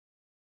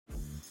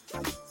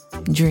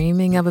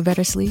Dreaming of a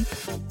better sleep?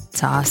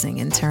 Tossing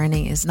and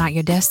turning is not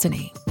your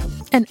destiny.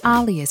 And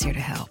Ollie is here to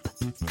help.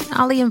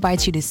 Ollie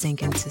invites you to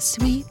sink into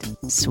sweet,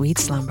 sweet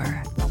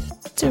slumber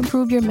to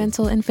improve your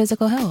mental and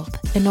physical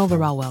health and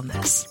overall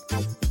wellness.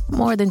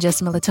 More than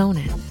just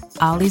melatonin,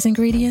 Ollie's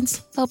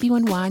ingredients help you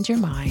unwind your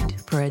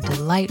mind for a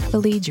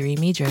delightfully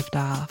dreamy drift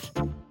off.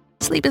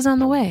 Sleep is on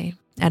the way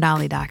at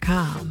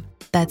Ollie.com.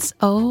 That's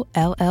OLLY.com.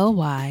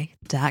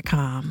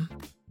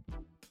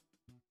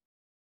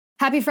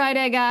 Happy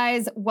Friday,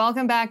 guys.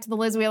 Welcome back to the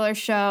Liz Wheeler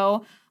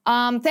Show.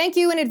 Thank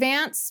you in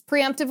advance,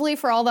 preemptively,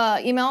 for all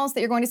the emails that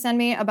you're going to send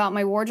me about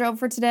my wardrobe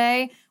for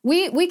today.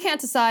 We can't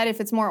decide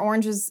if it's more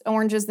orange is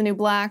the new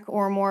black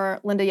or more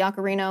Linda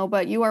Yaccarino,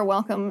 but you are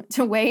welcome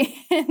to weigh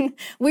in.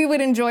 We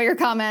would enjoy your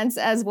comments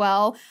as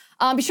well.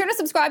 Be sure to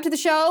subscribe to the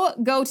show.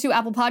 Go to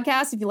Apple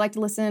Podcasts if you like to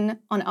listen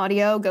on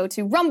audio. Go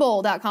to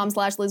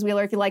rumble.com/Liz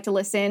Wheeler if you like to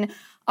listen,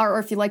 or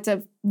if you'd like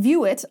to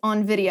view it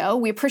on video.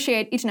 We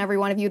appreciate each and every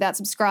one of you that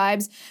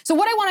subscribes. So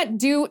what I want to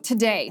do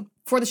today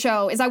for the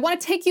show is I want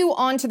to take you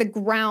onto the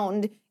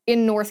ground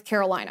in North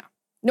Carolina.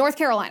 North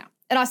Carolina,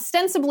 an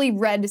ostensibly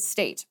red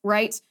state,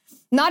 right?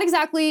 Not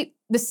exactly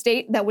the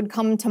state that would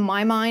come to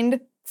my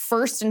mind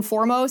first and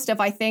foremost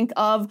if I think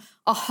of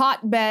a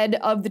hotbed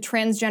of the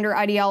transgender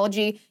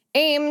ideology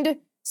aimed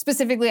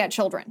specifically at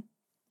children.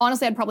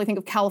 Honestly, I'd probably think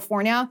of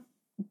California.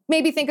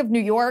 Maybe think of New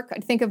York.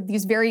 I'd think of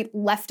these very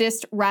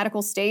leftist,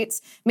 radical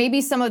states.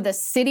 Maybe some of the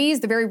cities,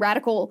 the very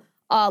radical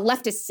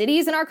leftist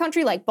cities in our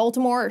country, like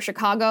Baltimore or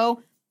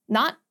Chicago.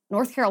 Not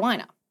North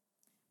Carolina.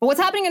 But what's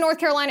happening in North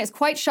Carolina is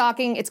quite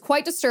shocking. It's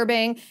quite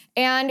disturbing.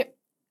 And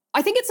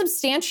I think it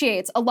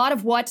substantiates a lot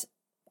of what,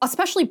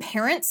 especially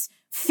parents,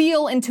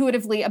 feel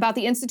intuitively about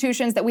the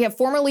institutions that we have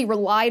formerly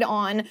relied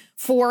on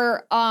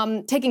for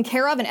taking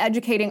care of and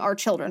educating our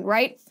children,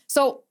 right?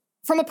 So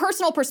from a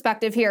personal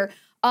perspective here,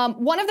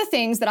 one of the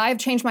things that I have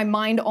changed my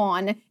mind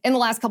on in the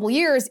last couple of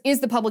years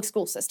is the public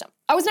school system.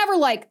 I was never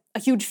like a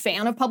huge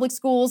fan of public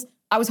schools.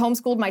 I was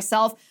homeschooled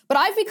myself, but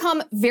I've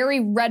become very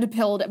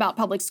red-pilled about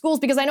public schools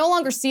because I no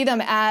longer see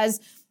them as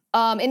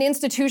an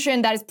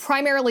institution that is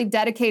primarily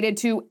dedicated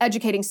to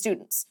educating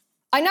students.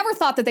 I never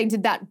thought that they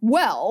did that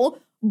well,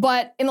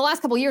 but in the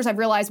last couple of years, I've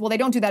realized, well, they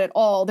don't do that at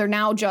all. They're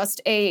now just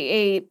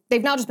they've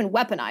now just been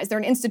weaponized. They're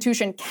an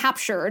institution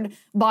captured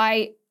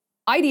by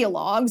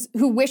ideologues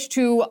who wish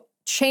to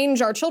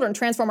change our children,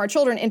 transform our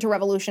children into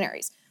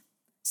revolutionaries.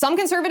 Some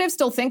conservatives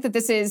still think that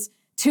this is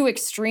too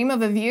extreme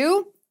of a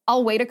view.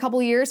 I'll wait a couple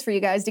of years for you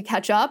guys to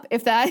catch up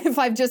if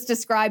I've just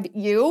described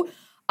you.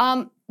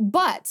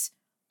 But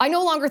I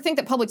no longer think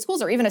that public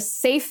schools are even a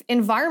safe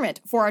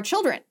environment for our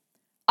children.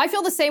 I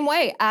feel the same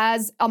way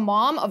as a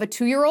mom of a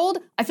 2-year-old.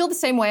 I feel the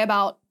same way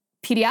about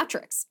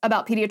pediatrics,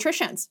 about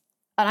pediatricians.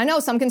 And I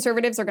know some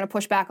conservatives are going to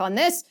push back on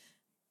this.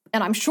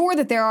 And I'm sure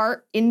that there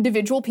are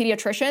individual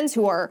pediatricians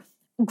who are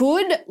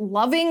good,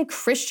 loving,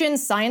 Christian,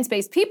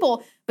 science-based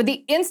people. But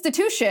the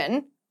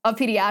institution of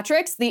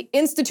pediatrics, the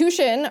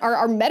institution,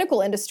 our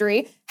medical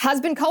industry, has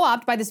been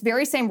co-opted by this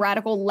very same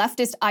radical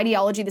leftist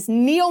ideology, this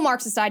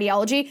neo-Marxist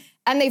ideology,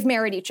 and they've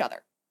married each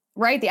other,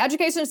 right? The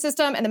education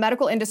system and the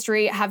medical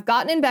industry have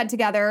gotten in bed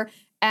together,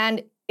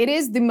 and it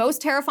is the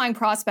most terrifying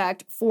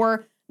prospect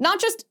for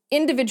not just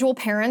individual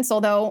parents,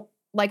 although,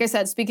 like I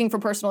said, speaking from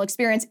personal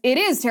experience, it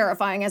is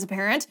terrifying as a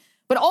parent,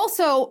 but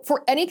also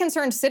for any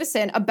concerned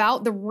citizen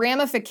about the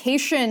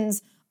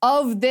ramifications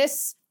of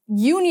this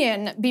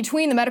union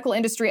between the medical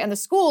industry and the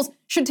schools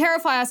should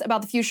terrify us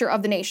about the future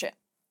of the nation.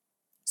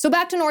 So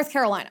back to North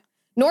Carolina.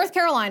 North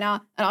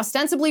Carolina, an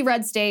ostensibly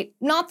red state,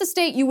 not the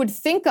state you would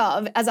think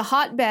of as a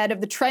hotbed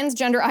of the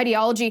transgender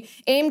ideology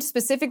aimed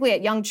specifically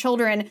at young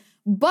children,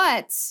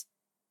 but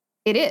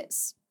it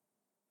is.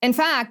 In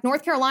fact,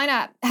 North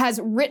Carolina has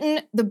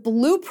written the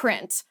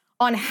blueprint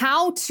on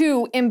how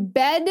to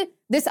embed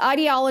this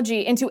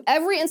ideology into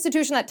every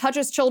institution that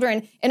touches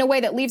children in a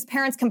way that leaves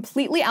parents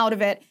completely out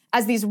of it,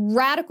 as these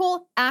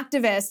radical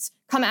activists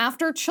come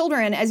after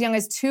children as young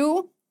as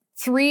 2,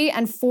 3,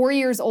 and 4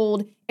 years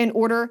old in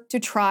order to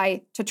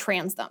try to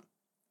trans them.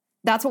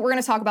 That's what we're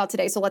going to talk about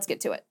today, so let's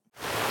get to it.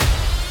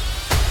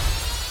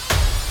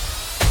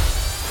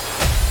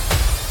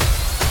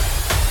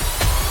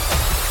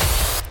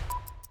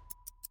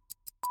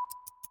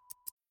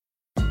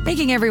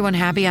 Making everyone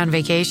happy on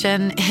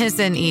vacation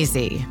isn't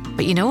easy,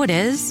 but you know what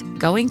is?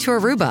 Going to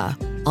Aruba.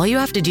 All you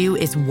have to do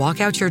is walk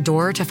out your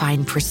door to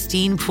find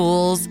pristine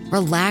pools,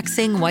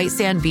 relaxing white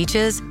sand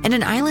beaches, and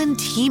an island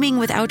teeming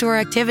with outdoor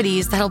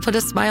activities that'll put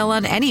a smile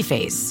on any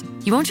face.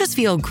 You won't just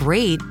feel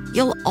great,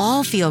 you'll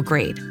all feel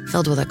great,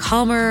 filled with a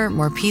calmer,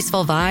 more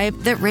peaceful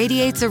vibe that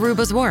radiates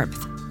Aruba's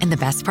warmth. And the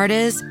best part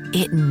is,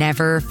 it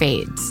never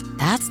fades.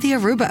 That's the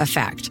Aruba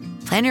effect.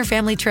 Plan your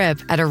family trip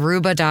at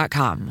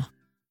Aruba.com.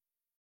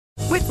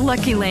 With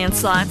Lucky Land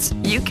Slots,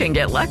 you can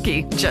get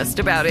lucky just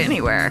about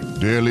anywhere.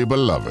 Dearly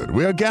beloved,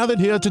 we are gathered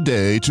here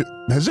today to...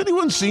 Has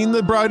anyone seen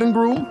the bride and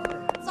groom?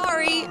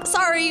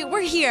 Sorry,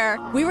 we're here.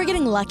 We were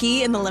getting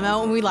lucky in the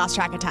limo and we lost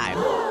track of time.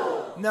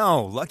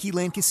 No, Lucky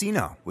Land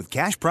Casino, with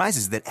cash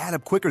prizes that add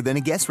up quicker than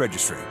a guest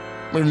registry.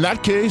 in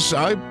that case,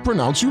 I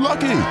pronounce you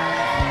lucky.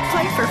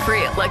 Play for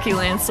free at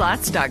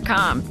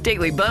LuckyLandSlots.com.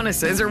 Daily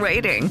bonuses are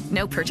waiting.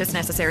 No purchase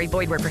necessary.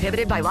 Void where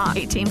prohibited by law.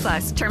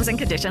 18+. Terms and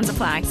conditions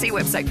apply. See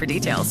website for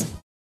details.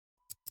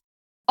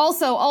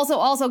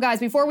 Also, guys,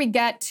 before we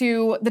get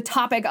to the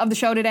topic of the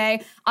show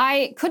today,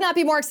 I could not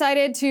be more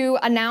excited to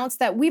announce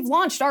that we've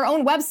launched our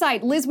own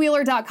website,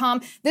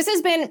 LizWheeler.com. This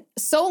has been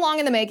so long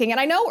in the making,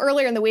 and I know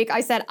earlier in the week I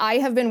said I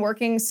have been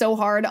working so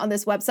hard on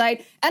this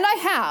website, and I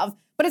have.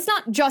 But it's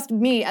not just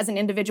me as an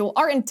individual.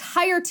 Our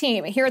entire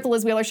team here at The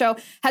Liz Wheeler Show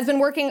has been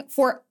working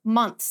for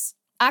months,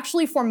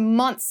 actually for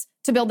months,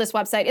 to build this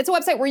website. It's a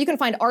website where you can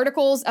find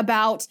articles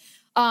about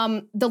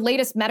the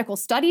latest medical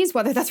studies,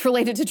 whether that's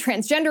related to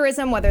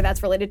transgenderism, whether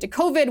that's related to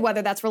COVID,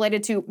 whether that's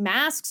related to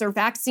masks or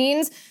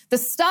vaccines, the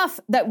stuff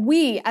that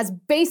we as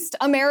based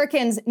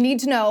Americans need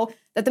to know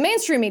that the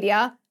mainstream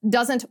media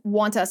doesn't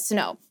want us to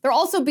know. There'll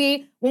also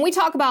be, when we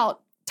talk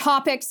about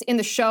topics in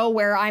the show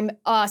where I'm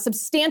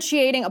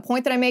substantiating a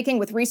point that I'm making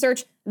with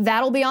research,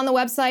 that'll be on the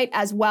website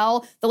as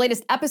well. The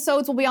latest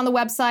episodes will be on the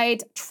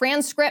website,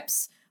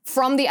 transcripts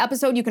from the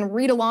episode. You can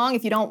read along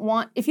if you don't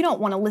want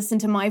to listen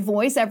to my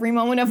voice every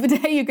moment of the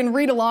day. You can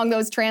read along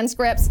those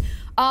transcripts.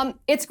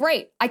 It's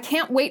great. I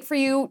can't wait for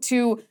you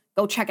to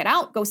go check it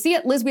out. Go see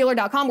it,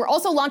 LizWheeler.com. We're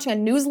also launching a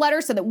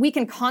newsletter so that we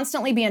can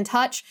constantly be in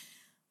touch.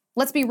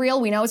 Let's be real.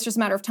 We know it's just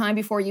a matter of time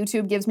before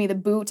YouTube gives me the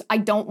boot. I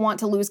don't want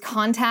to lose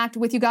contact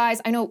with you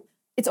guys. I know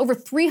it's over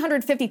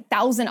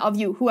 350,000 of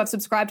you who have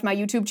subscribed to my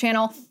YouTube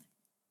channel.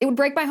 It would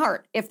break my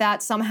heart if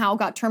that somehow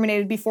got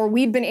terminated before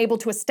we'd been able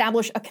to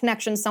establish a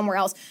connection somewhere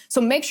else.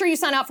 So make sure you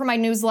sign up for my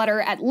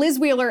newsletter at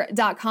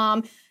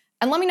LizWheeler.com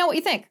and let me know what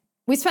you think.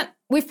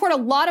 We've poured a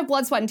lot of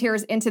blood, sweat, and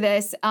tears into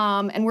this,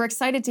 and we're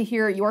excited to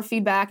hear your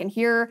feedback and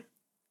hear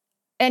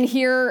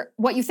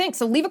what you think.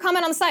 So leave a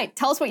comment on the site.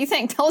 Tell us what you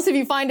think. Tell us if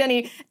you find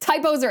any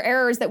typos or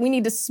errors that we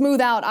need to smooth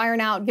out,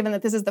 iron out, given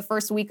that this is the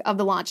first week of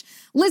the launch.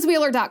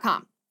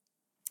 LizWheeler.com.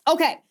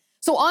 Okay,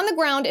 so on the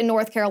ground in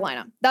North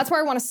Carolina, that's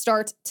where I want to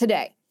start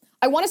today.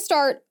 I want to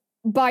start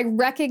by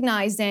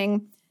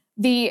recognizing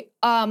the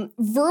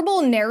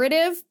verbal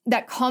narrative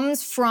that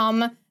comes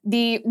from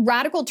the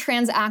radical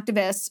trans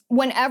activists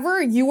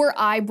whenever you or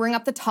I bring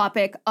up the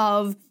topic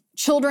of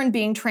children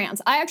being trans.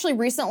 I actually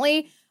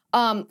recently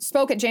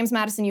spoke at James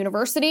Madison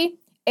University,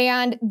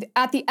 and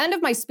at the end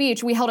of my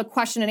speech, we held a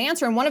question and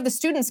answer, and one of the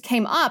students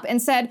came up and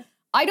said,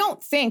 I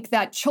don't think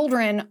that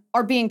children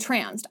are being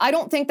transed. I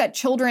don't think that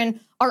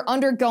children are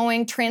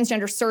undergoing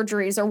transgender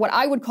surgeries or what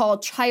I would call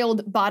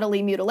child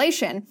bodily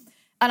mutilation.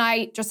 And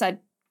I just said,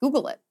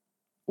 Google it,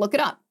 look it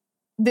up.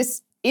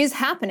 This is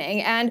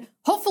happening, and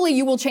hopefully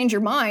you will change your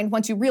mind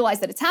once you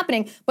realize that it's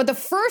happening. But the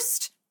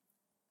first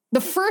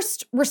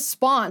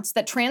response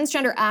that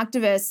transgender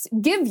activists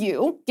give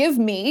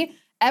me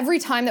every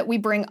time that we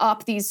bring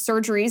up these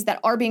surgeries that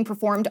are being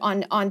performed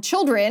on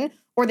children,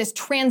 or this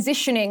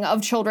transitioning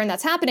of children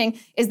that's happening,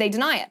 is they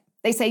deny it.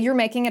 They say, you're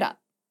making it up.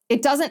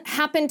 It doesn't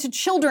happen to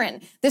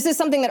children. This is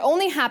something that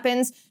only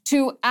happens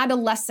to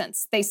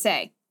adolescents, they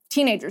say.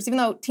 Teenagers, even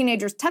though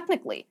teenagers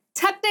technically,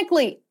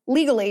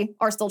 legally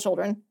are still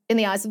children in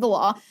the eyes of the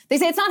law. They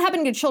say it's not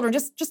happening to children,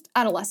 just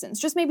adolescents,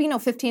 just maybe,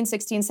 15,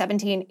 16,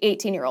 17,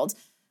 18-year-olds.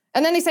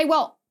 And then they say,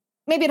 well,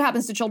 maybe it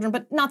happens to children,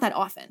 but not that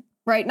often,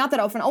 right? Not that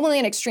often, only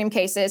in extreme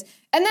cases.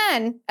 And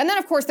then,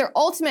 of course, their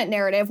ultimate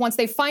narrative, once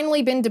they've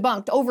finally been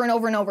debunked over and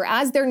over and over,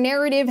 as their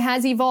narrative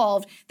has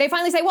evolved, they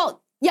finally say,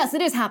 well, yes,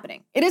 it is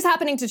happening. It is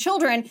happening to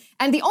children.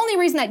 And the only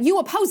reason that you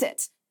oppose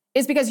it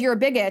is because you're a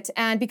bigot.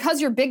 And because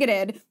you're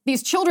bigoted,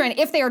 these children,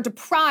 if they are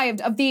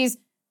deprived of these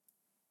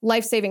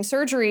life-saving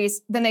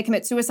surgeries, then they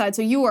commit suicide.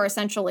 So you are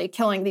essentially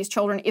killing these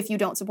children if you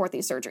don't support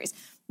these surgeries.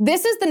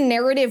 This is the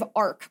narrative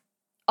arc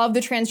of the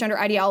transgender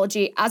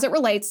ideology as it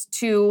relates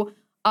to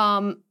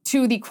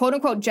the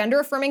quote-unquote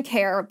gender-affirming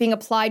care being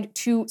applied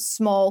to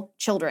small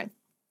children.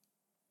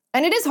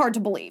 And it is hard to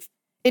believe.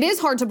 It is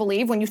hard to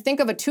believe when you think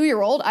of a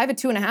 2-year-old. I have a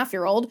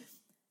 2.5-year-old.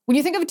 When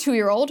you think of a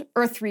 2-year-old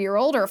or a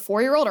 3-year-old or a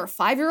 4-year-old or a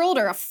 5-year-old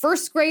or a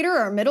first grader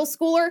or a middle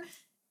schooler,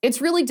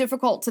 it's really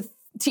difficult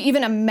to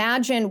even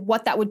imagine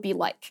what that would be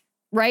like,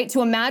 right?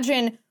 To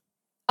imagine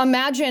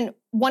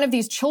one of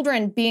these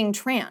children being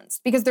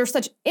trans, because they're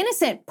such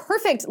innocent,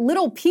 perfect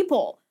little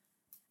people.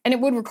 And it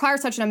would require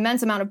such an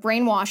immense amount of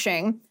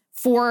brainwashing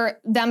for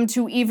them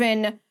to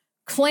even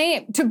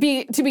claim to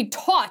be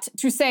taught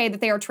to say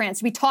that they are trans,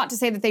 to be taught to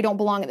say that they don't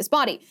belong in this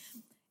body.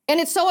 And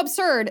it's so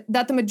absurd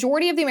that the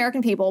majority of the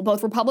American people,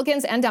 both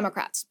Republicans and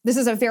Democrats, this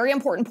is a very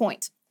important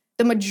point,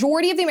 the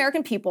majority of the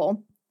American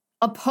people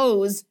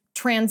oppose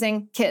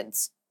transing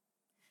kids.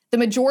 The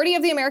majority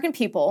of the American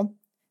people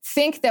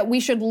think that we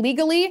should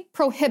legally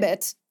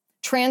prohibit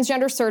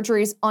transgender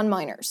surgeries on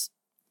minors.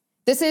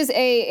 This is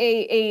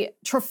a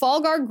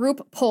Trafalgar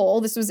Group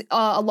poll. This was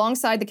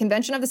alongside the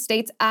Convention of the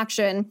States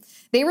Action.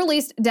 They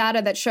released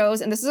data that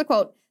shows, and this is a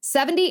quote,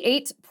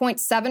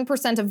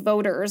 78.7% of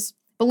voters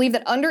believe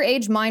that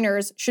underage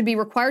minors should be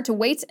required to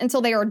wait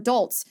until they are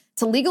adults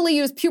to legally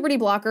use puberty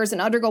blockers and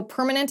undergo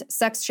permanent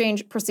sex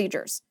change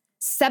procedures.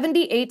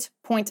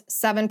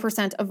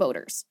 78.7% of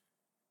voters.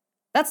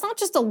 that's not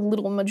just a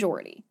little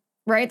majority,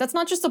 right? That's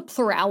not just a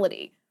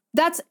plurality.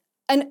 That's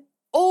an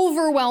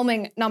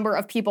overwhelming number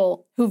of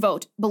people who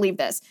vote believe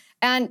this.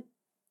 And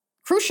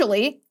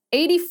crucially,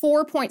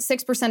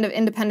 84.6% of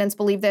independents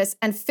believe this,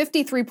 and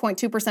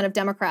 53.2% of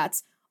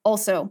Democrats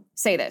also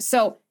say this.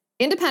 So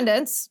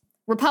independents,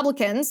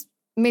 Republicans,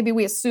 maybe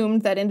we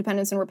assumed that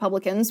independents and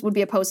Republicans would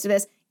be opposed to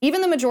this.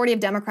 Even the majority of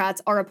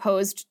Democrats are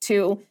opposed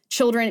to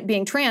children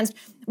being trans,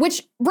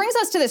 which brings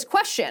us to this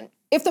question.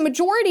 If the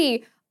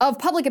majority of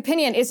public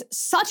opinion is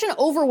such an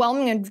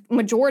overwhelming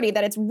majority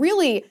that it's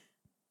really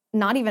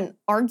not even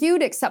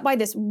argued except by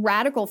this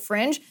radical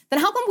fringe, then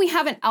how come we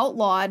haven't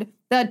outlawed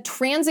the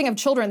transing of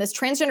children, this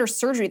transgender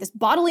surgery, this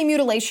bodily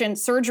mutilation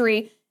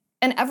surgery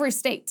in every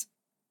state?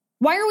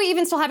 Why are we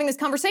even still having this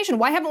conversation?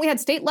 Why haven't we had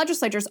state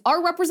legislatures,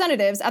 our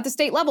representatives at the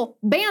state level,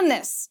 ban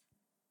this?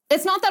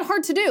 It's not that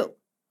hard to do.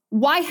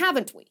 Why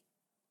haven't we?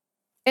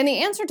 And the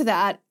answer to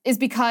that is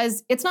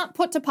because it's not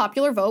put to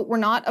popular vote. We're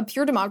not a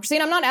pure democracy,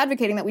 and I'm not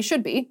advocating that we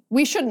should be.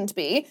 We shouldn't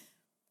be.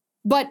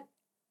 But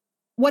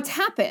what's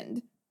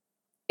happened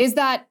is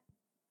that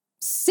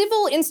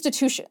civil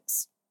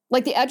institutions,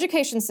 like the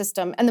education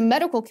system and the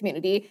medical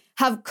community,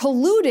 have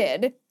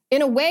colluded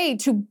in a way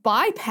to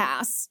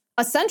bypass,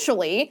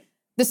 essentially,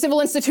 the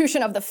civil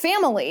institution of the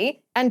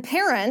family and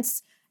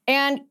parents,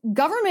 and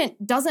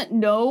government doesn't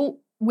know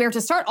where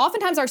to start.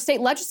 Oftentimes, our state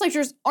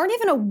legislatures aren't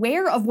even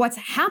aware of what's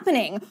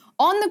happening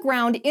on the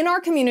ground in our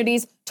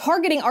communities,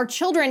 targeting our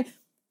children.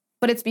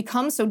 But it's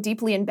become so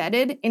deeply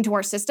embedded into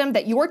our system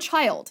that your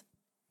child,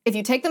 if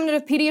you take them to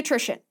a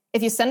pediatrician,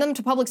 if you send them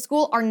to public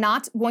school, are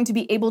not going to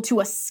be able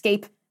to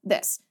escape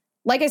this.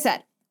 Like I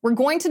said, we're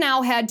going to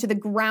now head to the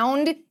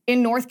ground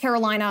in North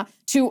Carolina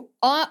to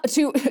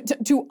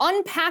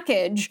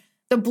unpackage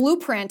the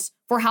blueprint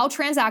for how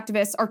trans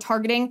activists are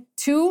targeting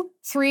 2,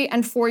 3,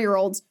 and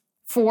 4-year-olds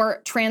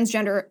for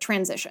transgender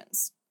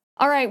transitions.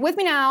 All right, with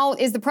me now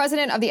is the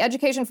president of the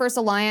Education First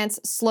Alliance,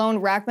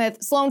 Sloan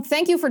Rackmuth. Sloan,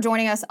 thank you for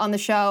joining us on the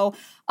show.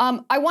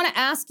 I want to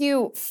ask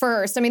you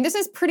first, I mean, this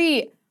is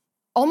pretty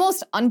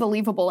almost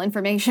unbelievable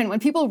information. When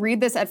people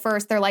read this at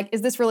first, they're like,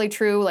 is this really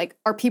true? Like,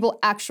 are people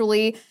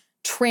actually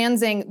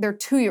transing their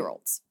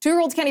 2-year-olds?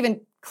 2-year-olds can't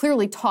even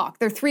clearly talk.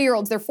 They're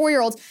 3-year-olds, they're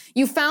 4-year-olds.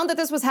 You found that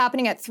this was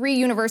happening at 3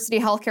 university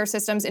healthcare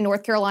systems in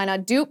North Carolina,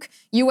 Duke,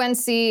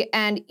 UNC,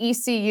 and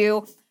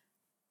ECU.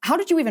 How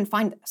did you even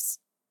find this?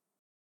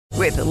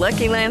 With the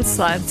Lucky Land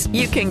Slots,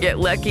 you can get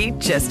lucky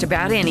just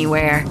about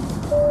anywhere.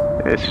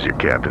 This is your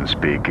captain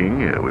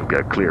speaking. We've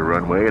got clear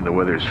runway and the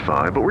weather's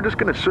fine, but we're just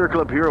going to circle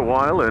up here a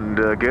while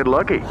and get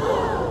lucky.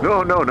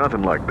 No,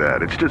 nothing like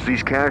that. It's just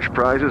these cash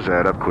prizes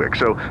add up quick.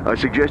 So I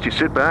suggest you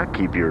sit back,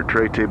 keep your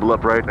tray table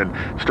upright,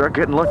 and start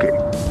getting lucky.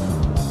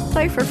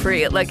 Play for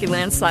free at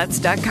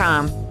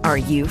LuckyLandSlots.com. Are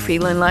you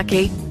feeling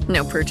lucky?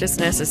 No purchase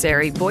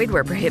necessary. Void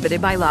where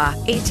prohibited by law.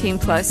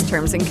 18+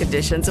 terms and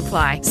conditions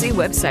apply. See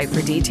website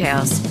for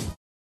details.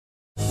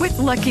 With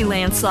Lucky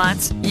Land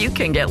Slots, you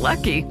can get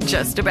lucky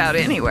just about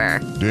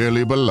anywhere.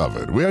 Dearly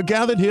beloved, we are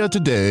gathered here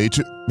today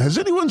to... Has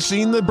anyone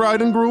seen the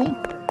bride and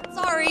groom?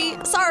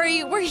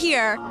 Sorry, we're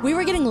here. We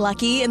were getting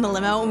lucky in the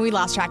limo and we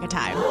lost track of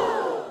time.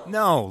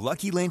 No,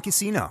 Lucky Land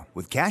Casino,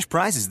 with cash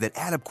prizes that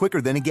add up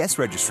quicker than a guest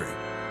registry.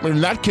 In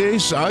that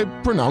case, I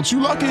pronounce you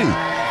lucky.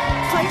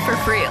 Play for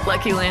free at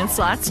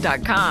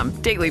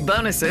LuckyLandSlots.com. Daily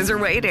bonuses are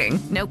waiting.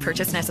 No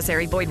purchase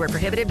necessary. Void where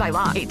prohibited by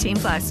law.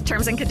 18+.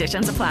 Terms and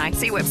conditions apply.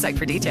 See website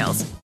for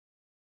details.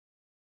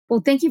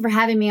 Well, thank you for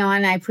having me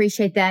on. I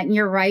appreciate that. And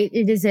you're right.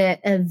 It is a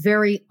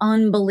very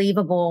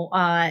unbelievable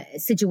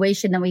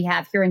situation that we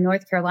have here in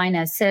North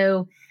Carolina.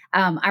 So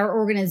our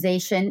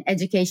organization,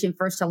 Education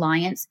First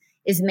Alliance,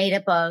 is made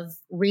up of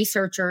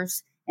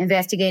researchers,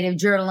 investigative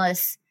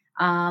journalists,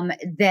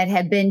 that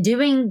have been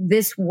doing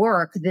this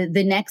work,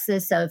 the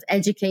nexus of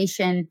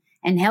education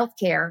and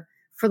healthcare,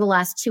 for the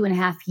last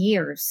 2.5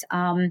 years.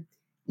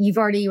 You've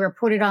already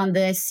reported on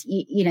this.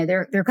 You know,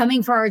 they're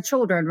coming for our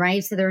children,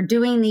 right? So they're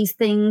doing these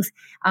things,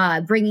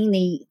 bringing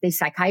the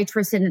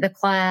psychiatrists into the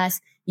class,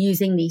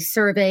 using these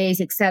surveys,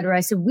 et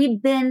cetera. So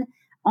we've been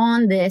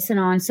on this and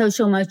on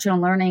social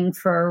emotional learning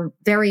for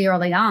very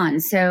early on.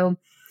 So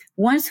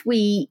once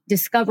we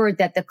discovered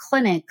that the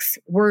clinics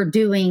were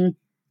doing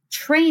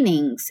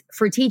trainings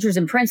for teachers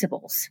and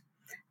principals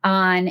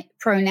on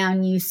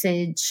pronoun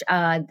usage,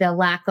 the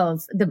lack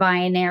of the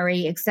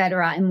binary, et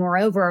cetera, and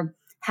moreover,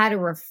 how to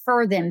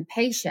refer them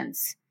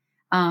patients.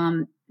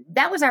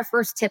 That was our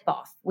first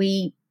tip-off.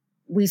 We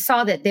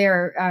saw that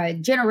they're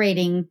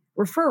generating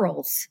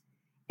referrals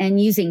and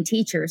using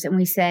teachers, and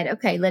we said,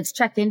 okay, let's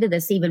check into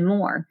this even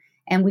more.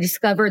 And we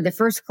discovered the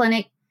first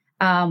clinic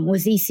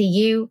was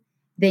ECU,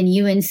 then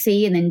UNC,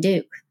 and then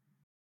Duke.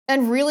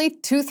 And really,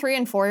 2, 3,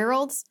 and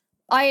 4-year-olds?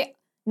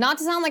 Not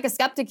to sound like a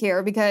skeptic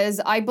here, because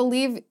I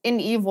believe in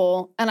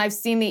evil, and I've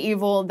seen the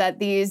evil that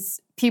these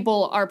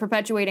people are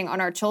perpetuating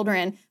on our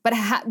children, but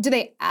do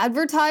they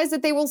advertise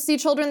that they will see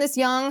children this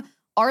young?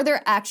 Are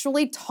there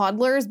actually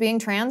toddlers being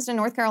transed in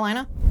North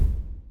Carolina?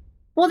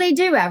 Well, they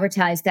do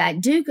advertise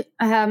that. Duke,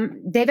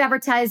 they've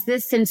advertised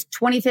this since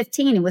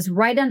 2015. It was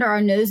right under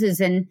our noses,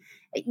 and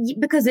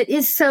because it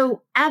is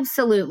so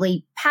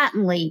absolutely,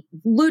 patently,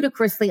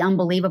 ludicrously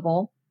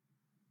unbelievable.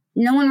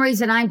 No one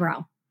raised an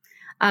eyebrow.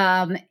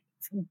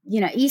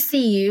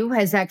 ECU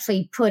has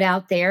actually put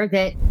out there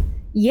that,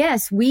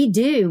 yes, we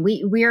do.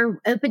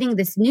 We're opening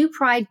this new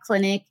Pride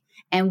clinic,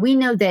 and we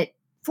know that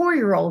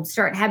 4-year-olds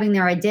start having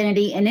their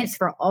identity, and it's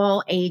for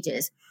all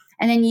ages.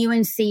 And then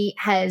UNC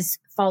has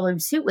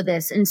followed suit with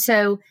this. And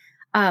so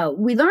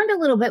we learned a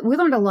little bit. We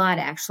learned a lot,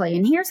 actually.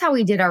 And here's how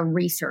we did our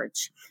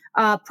research.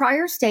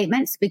 Prior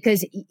statements,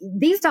 because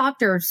these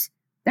doctors,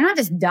 they're not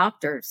just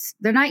doctors.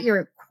 They're not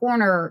your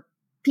corner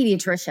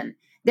pediatrician.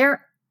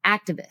 They're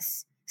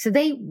activists. So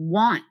they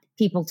want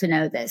people to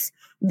know this.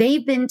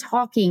 They've been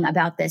talking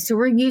about this. So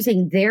we're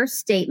using their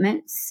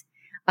statements,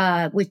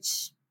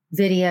 which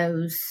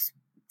videos,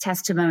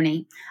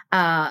 testimony,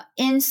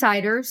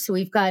 insiders. So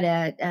we've got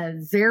a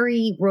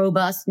very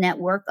robust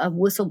network of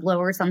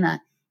whistleblowers on the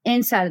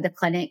inside of the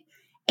clinic,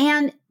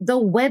 and the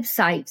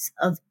websites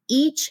of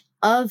each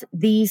of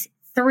these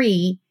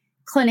 3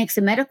 clinics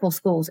and medical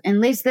schools. And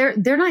Liz, they're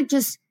not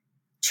just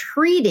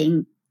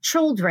treating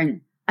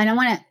children. And I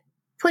want to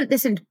put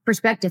this in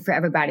perspective for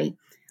everybody.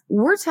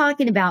 We're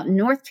talking about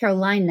North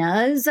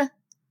Carolina's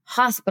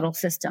hospital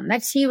system.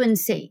 That's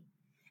UNC.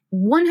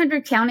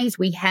 100 counties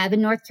we have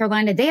in North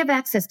Carolina, they have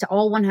access to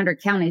all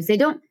 100 counties. They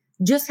don't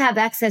just have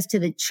access to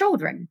the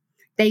children.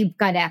 They've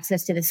got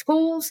access to the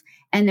schools,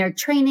 and they're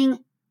training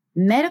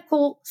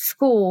medical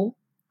school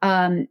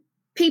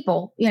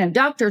people,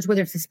 doctors,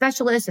 whether it's a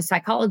specialist, a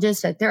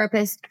psychologist, a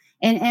therapist,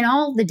 and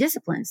all the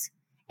disciplines.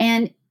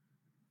 And,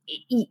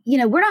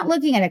 we're not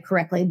looking at it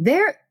correctly.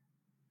 They're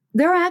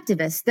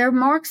activists. They're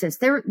Marxists.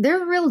 They're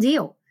the real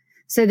deal.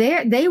 So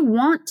they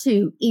want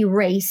to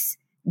erase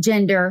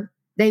gender.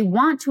 They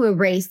want to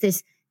erase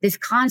this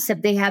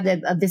concept they have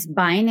of this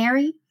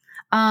binary.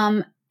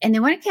 And they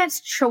want to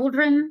catch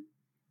children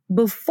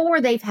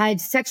before they've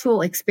had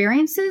sexual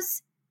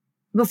experiences,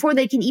 before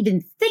they can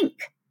even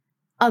think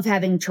of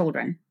having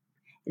children.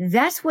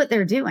 That's what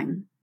they're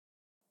doing.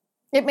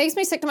 It makes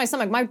me sick to my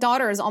stomach. My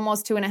daughter is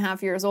almost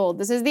 2.5 years old.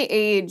 This is the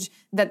age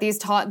that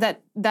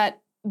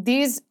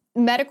these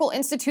medical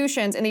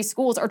institutions and these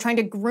schools are trying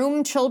to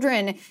groom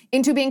children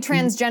into being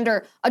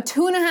transgender. A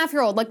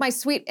 2.5-year-old, like my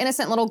sweet,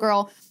 innocent little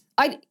girl.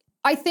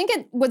 I think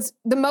it was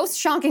the most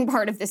shocking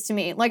part of this to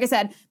me. Like I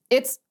said,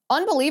 it's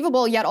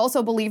unbelievable, yet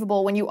also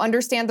believable when you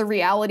understand the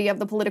reality of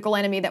the political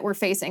enemy that we're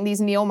facing, these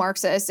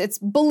neo-Marxists. It's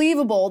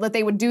believable that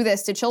they would do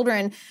this to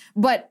children.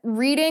 But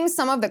reading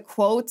some of the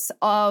quotes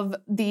of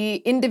the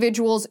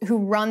individuals who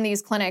run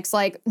these clinics,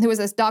 like who is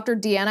this Dr.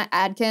 Deanna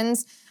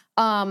Adkins,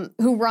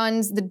 who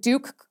runs the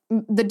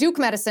Duke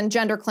Medicine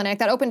Gender Clinic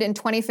that opened in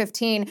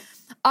 2015.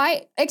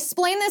 I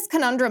explain this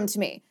conundrum to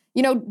me.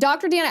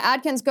 Dr. Deanna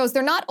Adkins goes,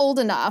 they're not old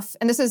enough,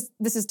 and this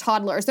is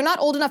toddlers. They're not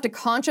old enough to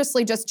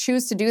consciously just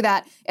choose to do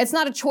that. It's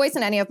not a choice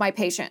in any of my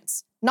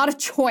patients. Not a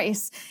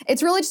choice.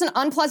 It's really just an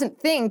unpleasant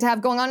thing to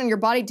have going on in your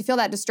body to feel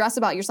that distress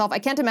about yourself. I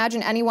can't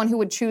imagine anyone who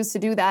would choose to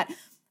do that.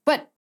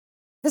 But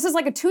this is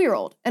like a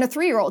 2-year-old and a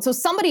 3-year-old. So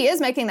somebody is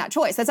making that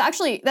choice. That's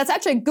actually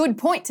a good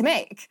point to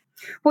make.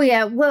 Well,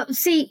 yeah. Well,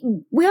 see,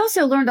 we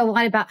also learned a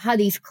lot about how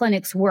these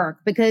clinics work,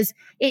 because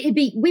we'd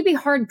be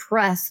hard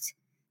pressed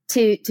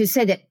to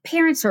say that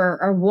parents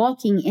are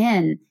walking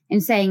in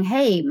and saying,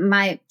 hey,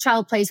 my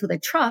child plays with a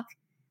truck.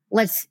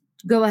 Let's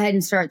go ahead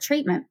and start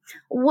treatment.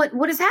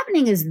 What is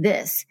happening is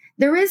this.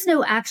 There is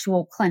no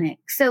actual clinic.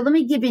 So let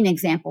me give you an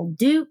example.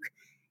 Duke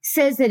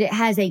says that it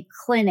has a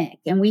clinic,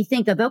 and we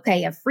think of,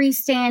 okay, a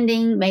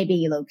freestanding,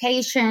 maybe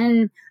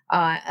location,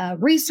 a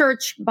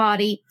research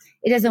body.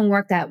 It doesn't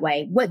work that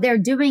way. What they're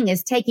doing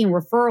is taking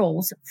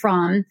referrals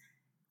from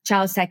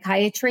child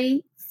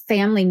psychiatry.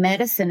 Family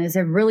medicine is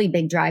a really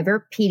big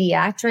driver,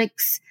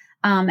 pediatrics,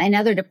 and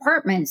other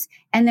departments.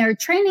 And they're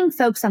training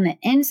folks on the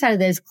inside of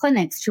those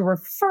clinics to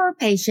refer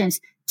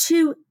patients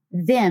to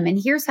them. And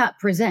here's how it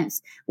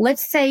presents.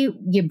 Let's say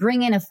you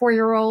bring in a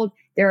 4-year-old,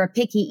 they're a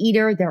picky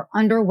eater, they're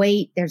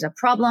underweight, there's a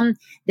problem.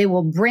 They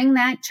will bring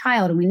that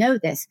child, and we know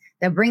this,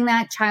 they'll bring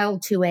that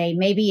child to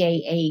maybe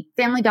a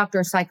family doctor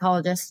or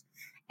psychologist,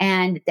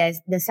 and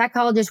the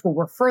psychologist will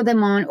refer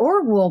them on,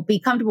 or will be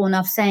comfortable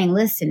enough saying,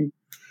 listen,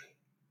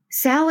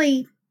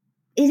 Sally,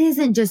 it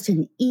isn't just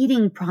an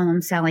eating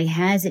problem Sally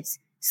has. It's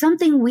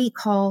something we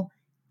call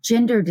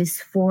gender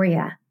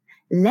dysphoria.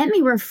 Let me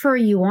refer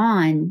you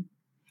on,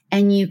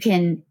 and you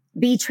can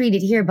be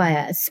treated here by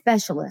a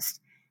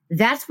specialist.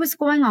 That's what's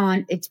going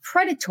on. It's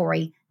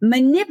predatory,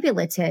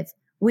 manipulative.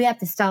 We have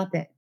to stop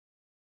it.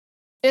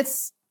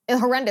 It's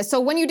horrendous. So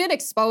when you did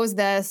expose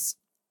this,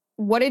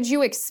 what did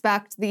you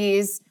expect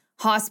these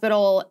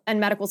hospital and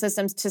medical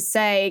systems to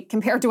say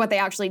compared to what they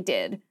actually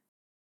did?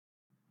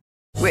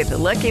 With the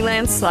Lucky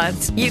Land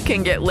Slots, you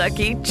can get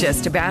lucky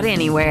just about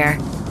anywhere.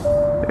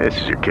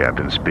 This is your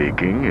captain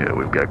speaking.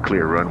 We've got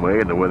clear runway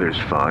and the weather's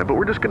fine, but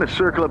we're just going to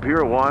circle up here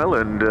a while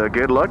and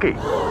get lucky.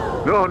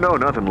 No,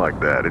 nothing like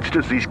that. It's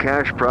just these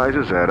cash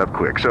prizes add up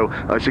quick. So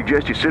I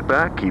suggest you sit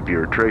back, keep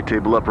your tray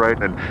table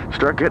upright, and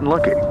start getting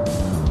lucky.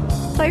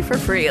 Play for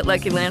free at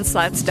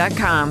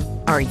LuckyLandSlots.com.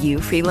 Are you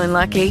feeling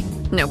lucky?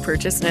 No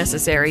purchase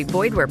necessary.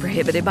 Void where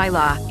prohibited by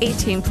law.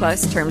 18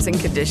 plus terms and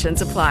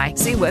conditions apply.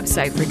 See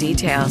website for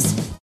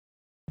details.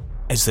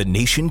 As the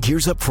nation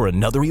gears up for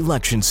another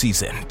election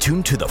season,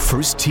 tune to the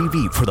First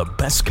TV for the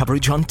best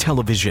coverage on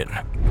television.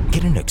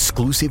 Get an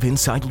exclusive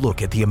inside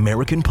look at the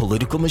American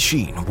political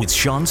machine with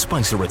Sean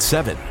Spicer at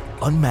 7.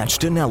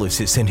 Unmatched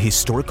analysis and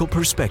historical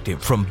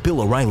perspective from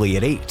Bill O'Reilly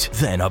at 8.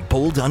 Then a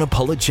bold,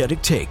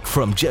 unapologetic take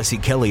from Jesse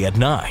Kelly at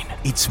 9.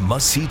 It's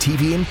must-see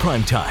TV in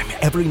primetime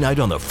every night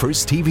on the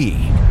First TV.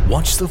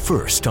 Watch The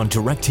First on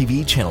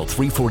DirecTV Channel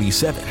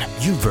 347,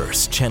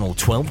 UVerse Channel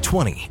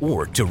 1220,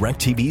 or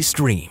DirecTV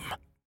Stream.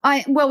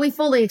 Well, we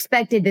fully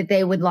expected that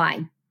they would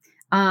lie.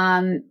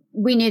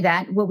 We knew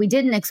that. What we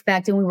didn't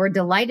expect and we were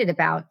delighted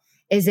about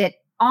is that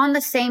on the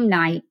same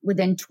night,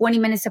 within 20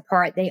 minutes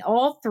apart, they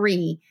all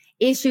three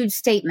issued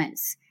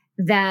statements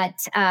that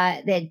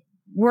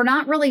were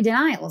not really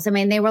denials. I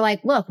mean, they were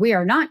like, look, we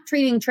are not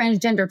treating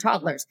transgender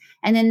toddlers.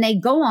 And then they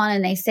go on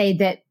and they say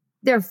that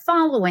they're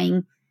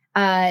following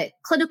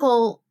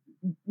clinical,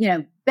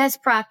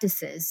 best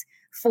practices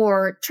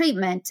for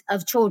treatment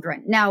of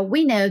children. Now,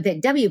 we know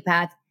that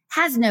WPATH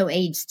has no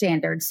age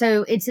standard.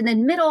 So it's an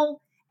admittal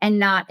and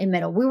not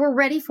admittal. We were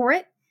ready for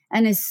it.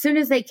 And as soon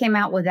as they came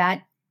out with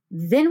that,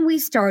 then we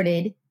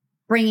started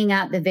bringing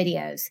out the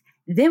videos.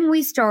 Then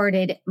we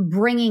started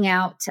bringing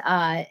out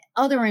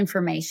other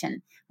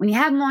information. When you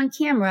have them on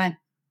camera,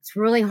 it's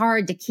really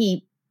hard to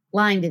keep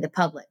lying to the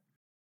public.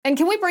 And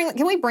can we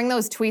bring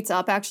those tweets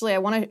up? Actually, I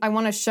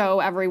want to show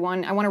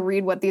everyone. I want to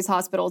read what these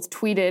hospitals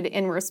tweeted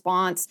in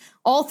response.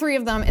 All three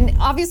of them, and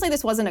obviously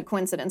this wasn't a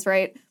coincidence,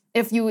 right?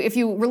 If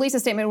you release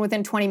a statement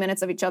within 20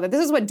 minutes of each other,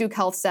 this is what Duke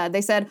Health said.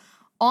 They said,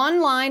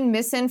 online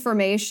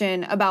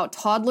misinformation about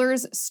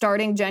toddlers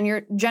starting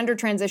gender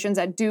transitions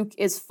at Duke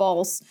is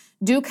false.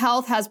 Duke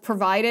Health has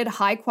provided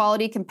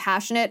high-quality,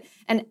 compassionate,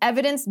 and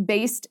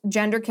evidence-based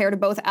gender care to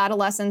both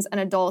adolescents and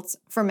adults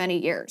for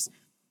many years.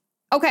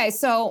 Okay,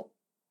 so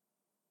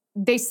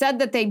they said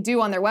that they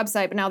do on their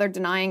website, but now they're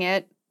denying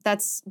it.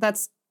 That's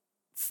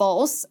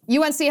false.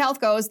 UNC Health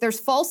goes, there's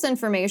false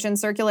information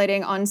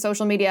circulating on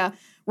social media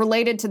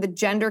related to the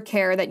gender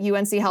care that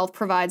UNC Health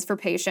provides for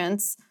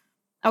patients.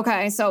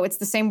 Okay, so it's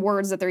the same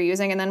words that they're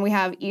using. And then we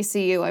have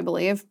ECU, I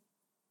believe.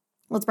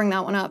 Let's bring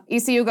that one up.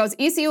 ECU goes,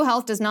 ECU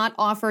Health does not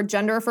offer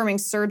gender-affirming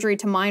surgery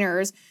to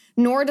minors,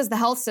 nor does the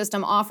health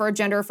system offer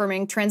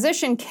gender-affirming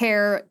transition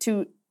care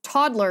to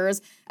toddlers.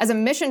 As a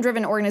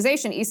mission-driven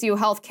organization, ECU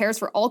Health cares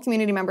for all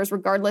community members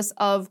regardless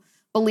of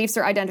beliefs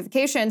or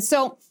identification.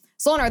 So,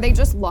 Sloan, are they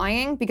just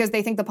lying because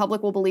they think the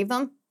public will believe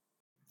them?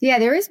 Yeah,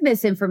 there is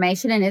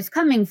misinformation and it's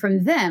coming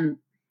from them.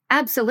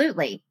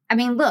 Absolutely. I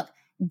mean, look,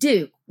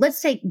 Duke, let's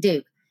take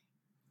Duke.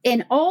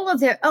 In all of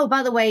their,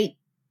 by the way,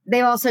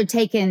 they've also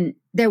taken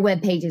their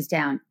web pages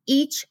down.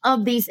 Each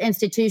of these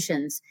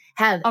institutions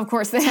have, of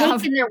course,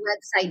 taken their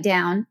website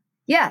down.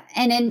 Yeah.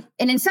 And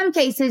in some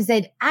cases,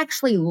 they've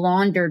actually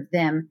laundered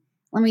them.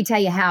 Let me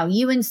tell you how.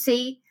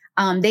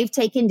 UNC, they've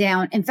taken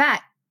down, in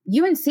fact,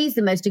 UNC is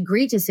the most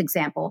egregious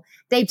example.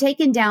 They've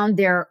taken down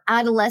their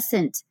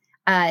adolescent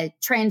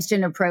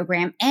transgender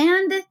program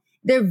and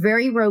their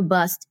very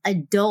robust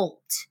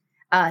adult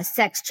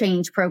sex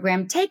change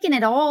program, taking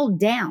it all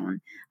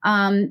down.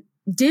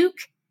 Duke,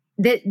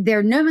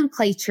 their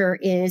nomenclature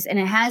is, and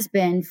it has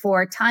been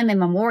for time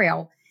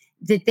immemorial,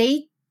 that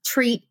they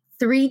treat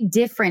three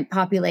different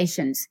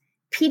populations: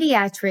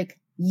 pediatric,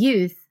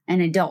 youth,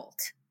 and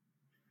adult.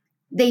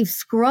 They've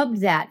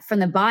scrubbed that from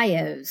the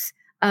bios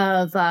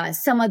of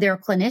some of their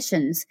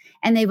clinicians,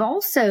 and they've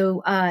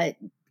also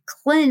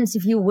cleansed,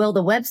 if you will,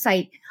 the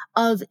website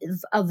of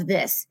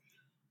this.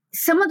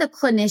 Some of the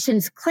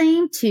clinicians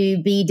claim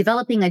to be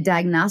developing a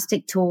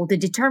diagnostic tool to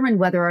determine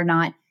whether or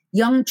not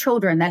young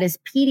children, that is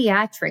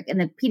pediatric, in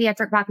the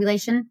pediatric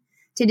population,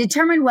 to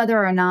determine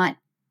whether or not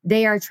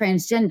they are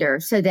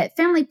transgender, so that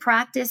family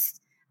practice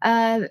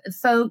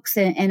folks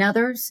and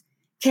others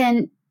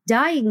can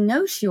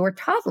diagnose your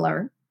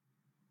toddler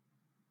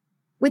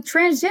with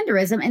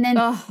transgenderism. And then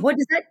what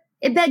does that?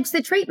 It begs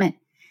the treatment.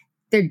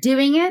 They're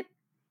doing it.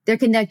 They're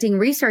conducting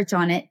research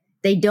on it.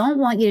 They don't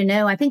want you to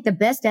know. I think the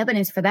best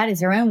evidence for that is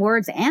their own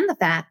words and the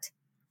fact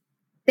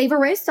they've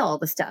erased all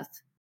the stuff.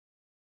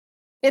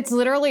 It's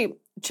literally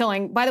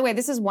chilling. By the way,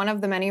 this is one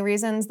of the many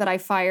reasons that I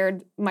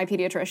fired my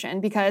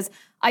pediatrician, because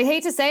I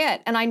hate to say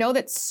it, and I know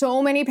that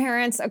so many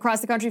parents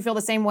across the country feel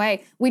the same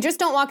way. We just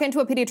don't walk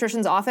into a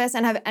pediatrician's office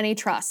and have any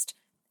trust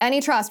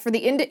for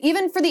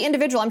even for the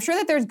individual. I'm sure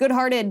that there's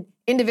good-hearted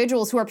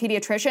individuals who are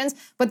pediatricians,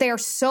 but they are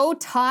so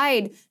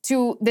tied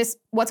to this,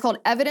 what's called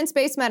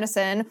evidence-based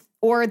medicine,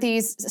 or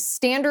these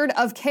standard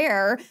of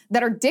care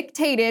that are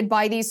dictated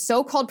by these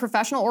so-called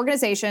professional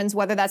organizations,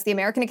 whether that's the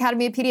American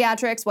Academy of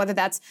Pediatrics, whether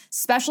that's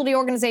specialty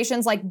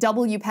organizations like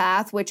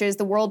WPATH, which is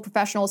the World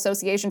Professional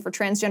Association for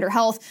Transgender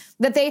Health,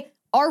 that they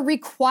are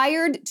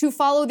required to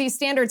follow these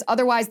standards.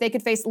 Otherwise, they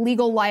could face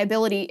legal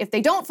liability if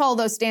they don't follow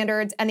those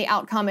standards and the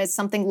outcome is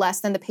something less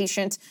than the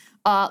patient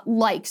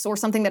likes, or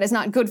something that is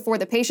not good for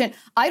the patient.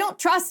 I don't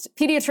trust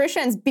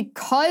pediatricians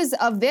because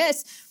of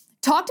this.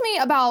 Talk to me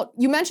about,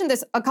 you mentioned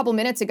this a couple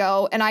minutes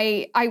ago, and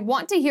I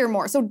want to hear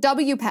more. So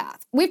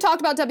WPATH. We've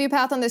talked about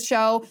WPATH on this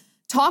show.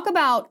 Talk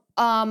about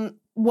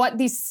what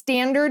the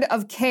standard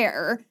of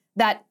care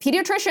that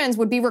pediatricians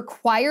would be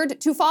required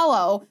to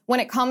follow when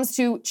it comes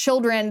to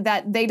children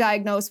that they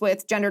diagnose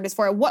with gender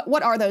dysphoria.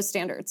 What are those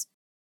standards?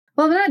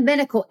 Well, I'm not a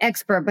medical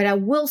expert, but I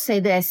will say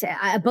this.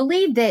 I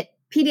believe that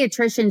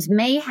pediatricians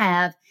may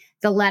have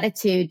the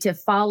latitude to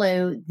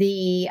follow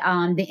the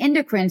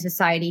Endocrine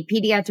Society,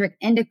 Pediatric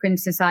Endocrine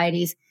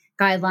Society's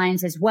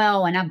guidelines as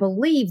well. And I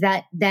believe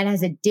that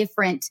has a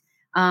different,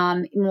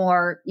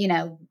 more,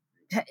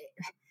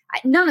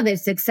 none of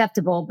it's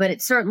acceptable, but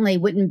it certainly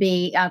wouldn't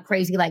be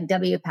crazy like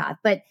WPATH.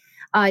 But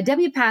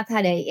WPATH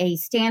had a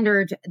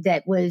standard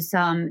that was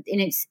in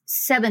its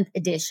 7th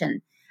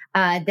edition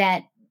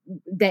that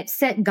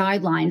set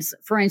guidelines.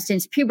 For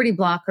instance, puberty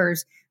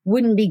blockers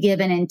wouldn't be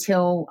given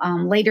until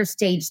later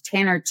stage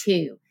Tanner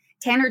 2.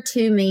 Tanner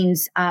 2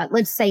 means,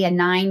 let's say, a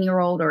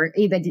 9-year-old or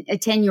even a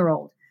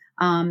 10-year-old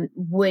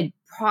would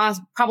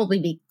probably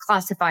be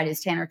classified as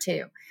Tanner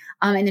 2.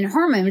 And then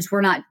hormones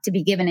were not to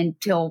be given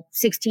until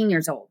 16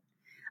 years old.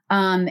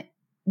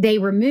 They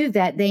removed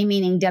that, they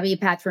meaning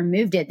WPATH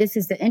removed it. This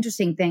is the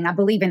interesting thing. I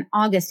believe in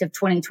August of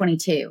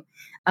 2022,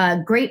 a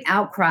great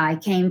outcry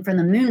came from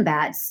the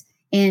Moonbats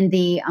in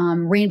the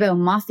Rainbow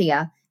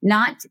Mafia,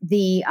 not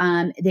the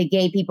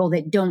gay people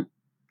that don't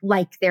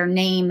like their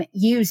name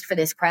used for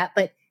this crap,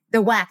 but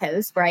the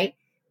wackos, right?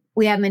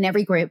 We have them in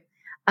every group.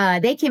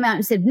 They came out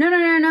and said,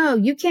 no,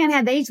 you can't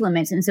have age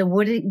limits. And so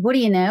what do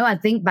you know? I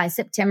think by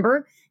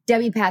September,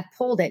 WPATH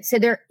pulled it. So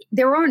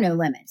there are no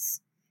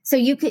limits. So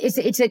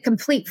it's a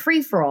complete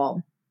free for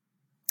all.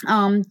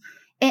 And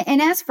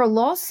as for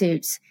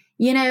lawsuits,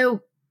 and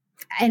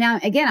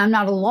I'm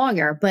not a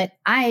lawyer, but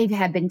I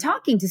have been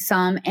talking to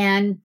some,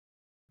 and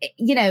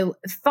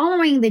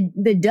following the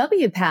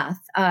WPATH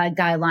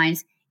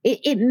guidelines,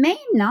 it may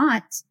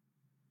not,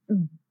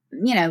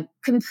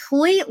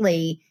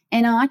 completely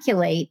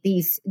inoculate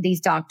these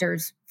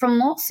doctors from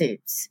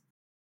lawsuits.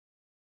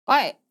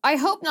 I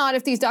hope not,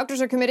 if these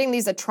doctors are committing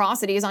these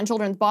atrocities on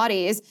children's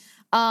bodies.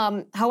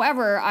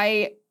 However,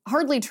 I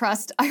hardly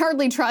trust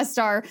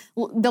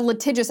the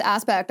litigious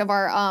aspect of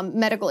our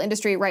medical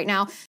industry right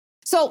now.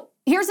 So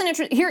here's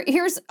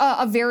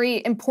a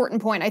very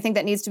important point I think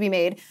that needs to be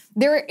made.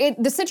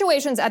 The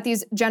situations at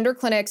these gender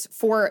clinics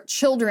for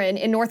children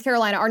in North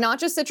Carolina are not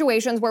just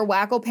situations where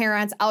wacko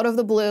parents out of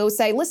the blue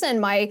say, listen,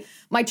 my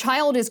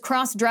child is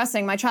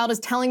cross-dressing. My child is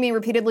telling me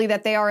repeatedly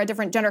that they are a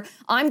different gender.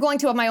 I'm going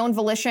to, of my own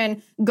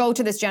volition, go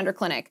to this gender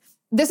clinic.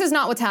 This is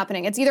not what's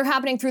happening. It's either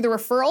happening through the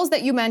referrals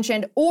that you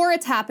mentioned, or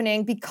it's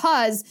happening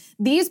because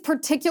these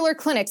particular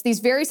clinics, these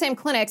very same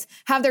clinics,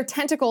 have their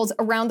tentacles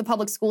around the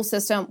public school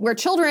system, where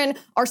children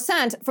are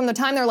sent from the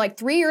time they're like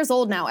 3 years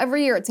old now.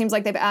 Every year, it seems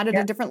like they've added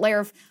a different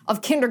layer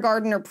of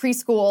kindergarten or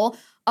preschool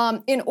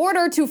in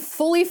order to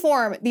fully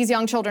form these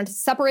young children, to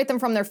separate them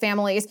from their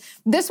families.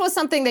 This was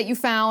something that you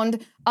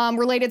found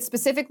related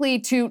specifically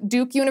to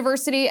Duke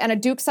University and a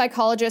Duke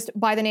psychologist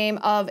by the name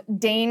of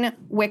Dane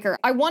Wicker.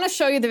 I want to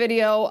show you the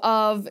video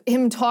of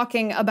him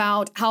talking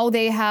about how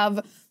they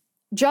have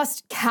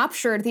just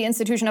captured the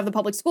institution of the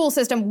public school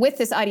system with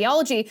this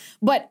ideology.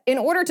 But in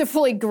order to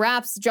fully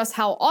grasp just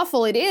how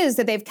awful it is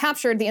that they've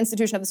captured the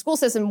institution of the school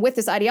system with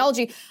this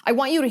ideology, I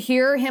want you to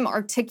hear him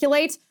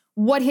articulate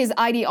what his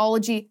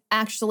ideology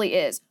actually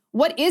is.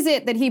 What is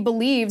it that he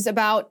believes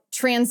about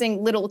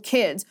transing little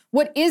kids?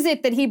 What is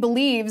it that he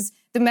believes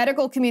the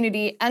medical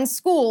community and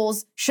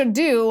schools should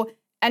do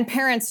and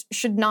parents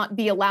should not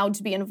be allowed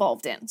to be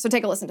involved in? So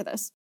take a listen to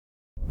this.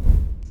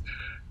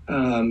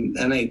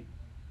 And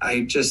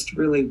I just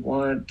really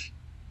want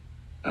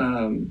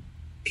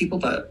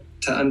people to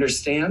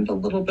understand a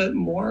little bit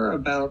more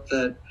about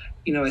that.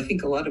 I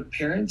think a lot of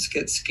parents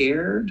get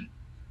scared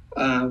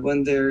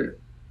when they're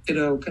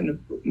kind of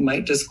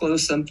might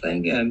disclose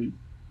something, and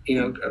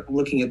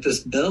looking at this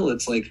bill,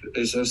 it's like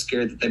they're so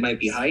scared that they might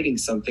be hiding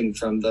something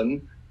from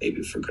them,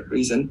 maybe for good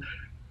reason,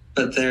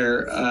 but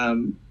they're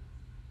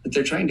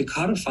trying to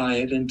codify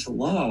it into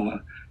law.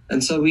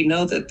 And so we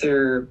know that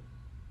they're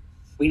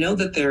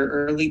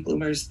early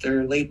bloomers,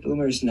 they're late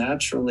bloomers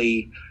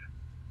naturally,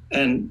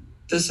 and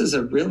this is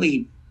a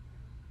really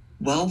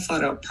well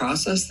thought out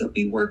process that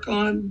we work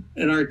on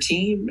in our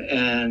team.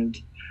 And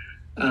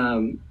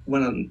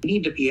when I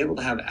need to be able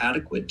to have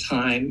adequate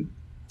time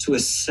to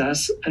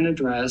assess and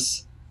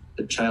address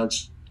the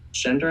child's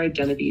gender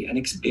identity and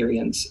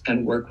experience,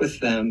 and work with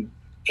them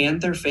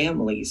and their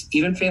families,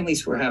 even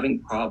families who are having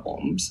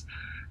problems.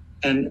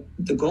 And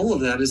the goal of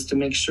that is to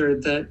make sure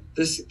that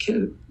this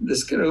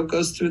kiddo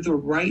goes through the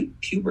right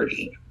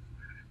puberty.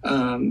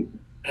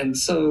 And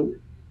so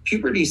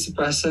puberty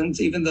suppressants,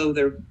 even though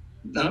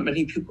not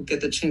many people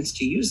get the chance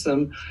to use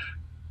them,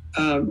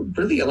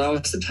 really allow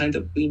us the time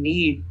that we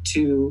need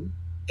to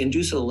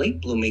induce a late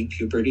blooming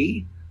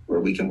puberty, where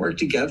we can work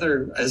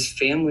together as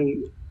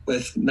family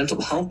with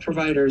mental health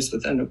providers,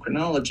 with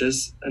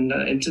endocrinologists, and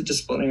an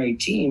interdisciplinary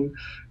team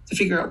to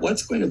figure out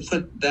what's going to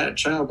put that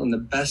child on the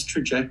best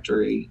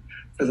trajectory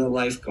for their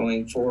life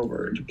going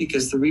forward,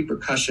 because the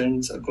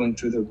repercussions of going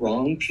through the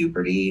wrong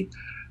puberty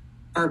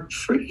are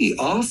pretty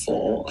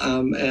awful,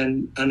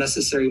 and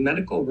unnecessary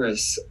medical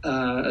risks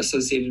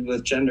associated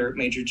with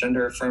major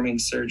gender-affirming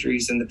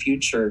surgeries in the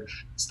future.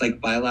 It's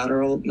like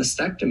bilateral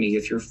mastectomy.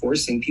 If you're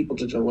forcing people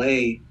to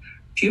delay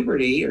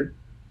puberty, you're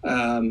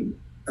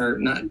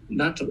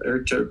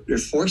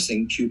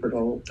forcing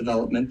pubertal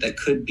development that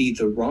could be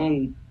the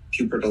wrong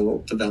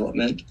pubertal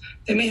development,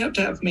 they may have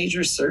to have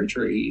major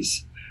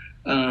surgeries.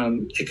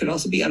 It could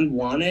also be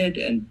unwanted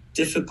and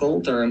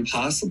difficult or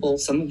impossible.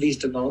 Some of these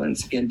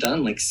developments being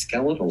done, like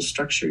skeletal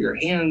structure, your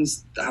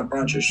hands, how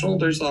broad your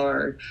shoulders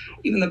are.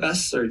 Even the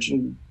best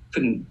surgeon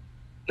couldn't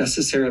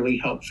necessarily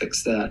help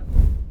fix that.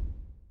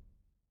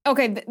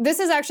 Okay, this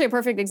is actually a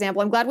perfect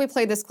example. I'm glad we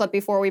played this clip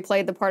before we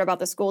played the part about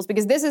the schools,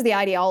 because this is the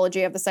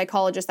ideology of the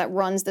psychologist that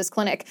runs this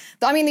clinic.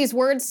 I mean, these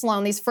words,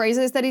 Sloan, these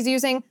phrases that he's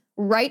using,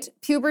 right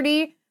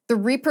puberty, the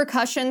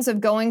repercussions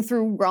of going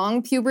through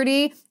wrong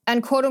puberty,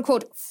 and quote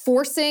unquote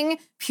forcing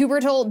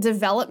pubertal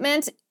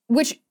development,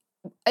 which,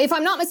 if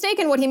I'm not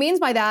mistaken, what he means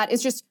by that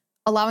is just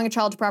allowing a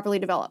child to properly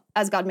develop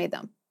as God made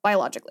them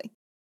biologically.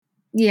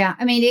 Yeah,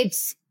 I mean,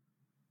 it's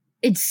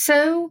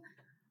so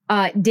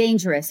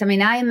dangerous. I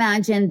mean, I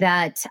imagine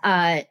that,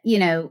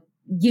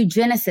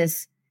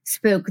 eugenicists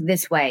spoke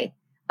this way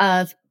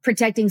of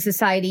protecting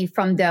society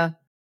from the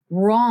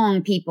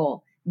wrong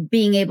people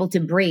being able to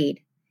breed.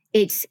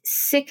 It's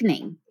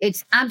sickening.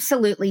 It's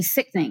absolutely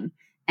sickening.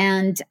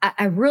 And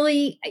I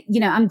really,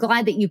 I'm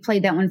glad that you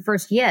played that one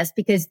first. Yes,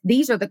 because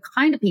these are the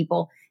kind of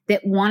people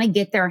that want to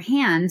get their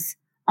hands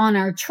on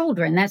our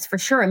children. That's for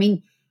sure. I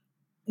mean,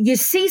 you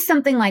see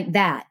something like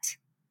that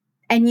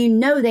and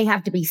they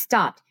have to be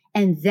stopped.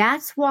 And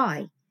that's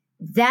why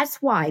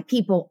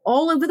people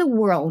all over the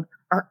world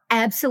are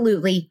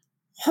absolutely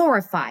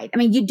horrified. I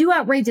mean, you do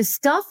outrageous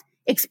stuff,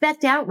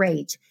 expect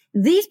outrage.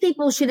 These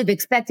people should have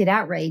expected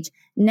outrage.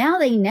 Now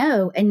they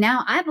know. And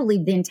now I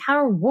believe the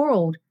entire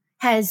world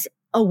has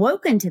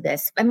awoken to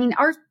this. I mean,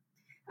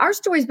 our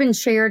story's been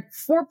shared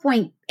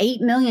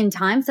 4.8 million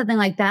times, something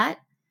like that.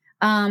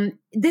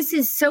 This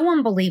is so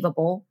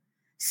unbelievable,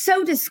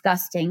 so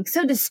disgusting,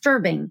 so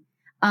disturbing.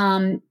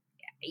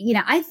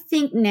 I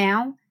think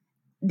now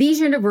these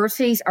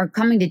universities are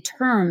coming to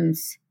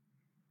terms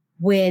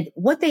with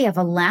what they have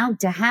allowed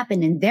to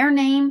happen in their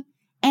name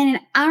and in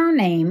our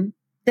name,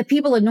 the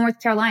people of North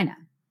Carolina.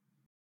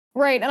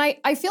 Right. And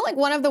I feel like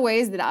one of the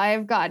ways that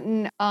I've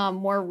gotten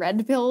more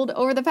red-pilled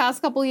over the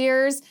past couple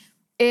years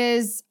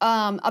is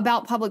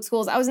about public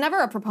schools. I was never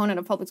a proponent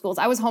of public schools.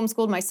 I was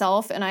homeschooled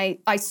myself, and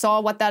I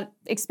saw what that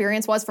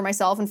experience was for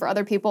myself and for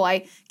other people.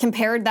 I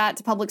compared that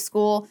to public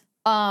school,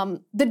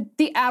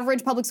 the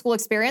average public school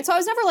experience. So I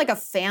was never like a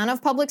fan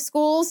of public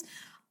schools.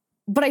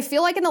 But I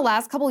feel like in the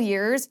last couple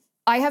years,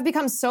 I have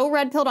become so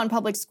red-pilled on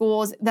public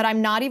schools that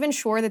I'm not even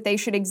sure that they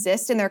should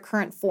exist in their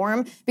current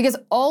form, because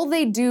all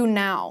they do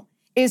now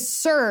is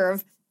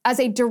serve as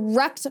a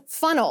direct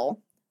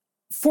funnel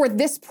for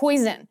this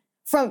poison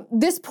from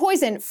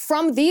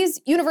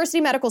these university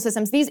medical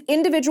systems, these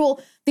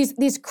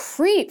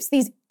creeps,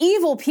 these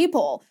evil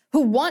people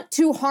who want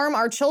to harm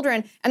our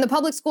children. And the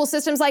public school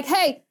system's like,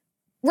 hey,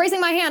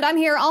 raising my hand, I'm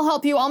here, I'll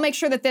help you. I'll make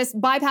sure that this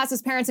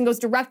bypasses parents and goes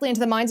directly into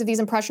the minds of these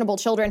impressionable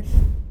children.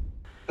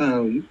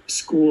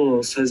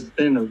 Schools has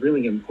been a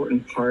really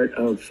important part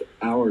of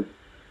our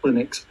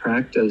clinic's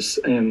practice,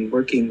 and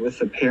working with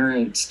the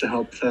parents to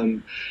help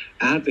them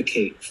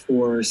advocate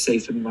for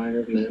safe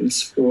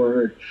environments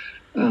for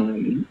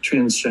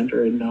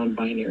transgender and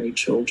non-binary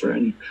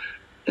children,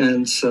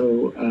 and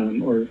so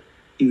or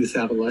youth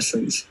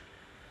adolescents.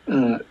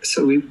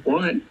 So we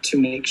want to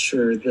make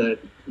sure that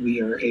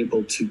we are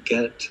able to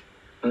get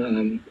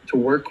to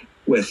work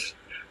with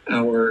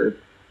our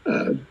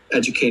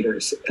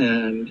educators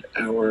and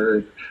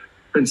our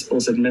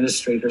principals,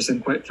 administrators,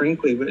 and quite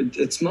frankly,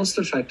 it's most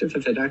effective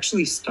if it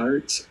actually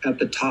starts at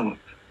the top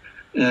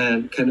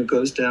and kind of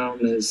goes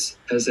down as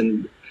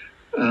an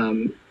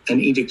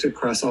edict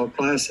across all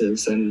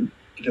classes. And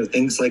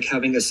things like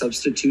having a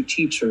substitute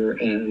teacher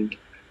and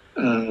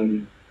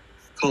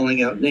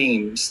calling out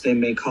names. They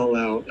may call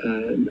out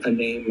a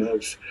name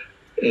of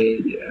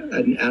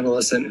an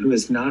adolescent who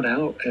is not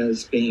out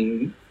as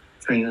being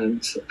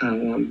trans,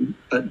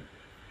 but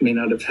may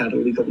not have had a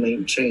legal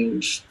name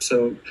change.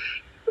 So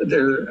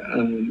they're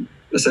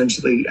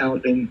essentially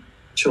outing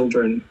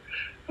children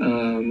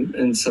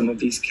in some of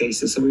these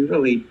cases. So we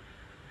really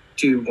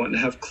do want to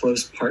have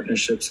close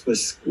partnerships with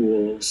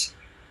schools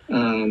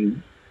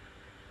and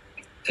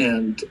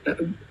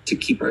to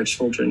keep our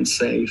children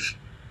safe.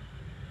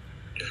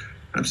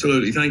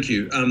 Absolutely, thank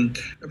you.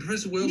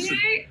 Professor Wilson.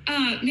 May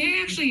I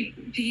actually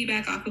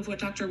piggyback off of what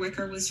Dr.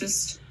 Wicker was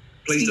just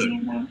Please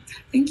speaking do. about?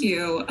 Thank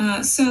you.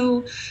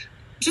 So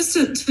just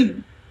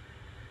to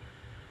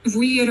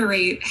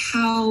reiterate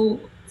how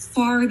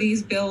far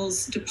these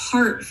bills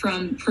depart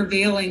from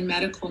prevailing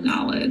medical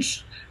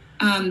knowledge.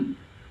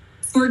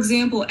 For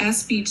example,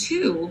 SB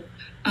 2,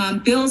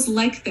 bills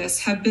like this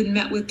have been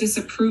met with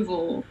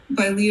disapproval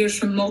by leaders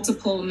from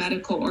multiple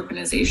medical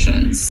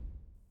organizations.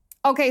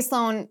 Okay,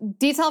 Sloan,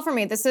 detail for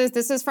me. This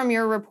is from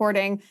your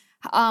reporting.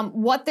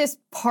 What this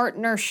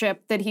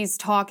partnership that he's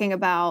talking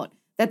about,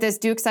 that this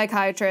Duke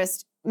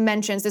psychiatrist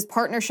mentions, this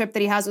partnership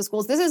that he has with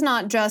schools, this is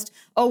not just,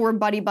 oh, we're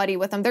buddy-buddy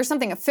with them. There's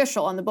something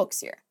official on the books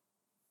here.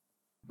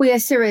 Well,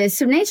 yes, there is.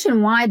 So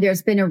nationwide,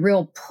 there's been a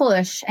real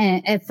push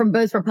from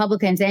both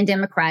Republicans and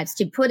Democrats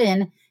to put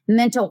in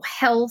mental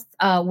health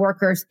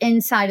workers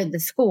inside of the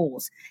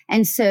schools.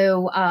 And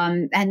so,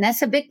 and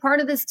that's a big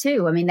part of this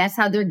too. I mean, that's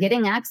how they're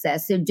getting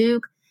access. So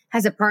Duke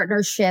has a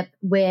partnership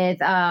with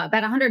about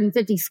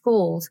 150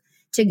 schools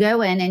to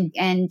go in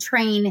and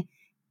train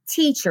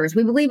teachers.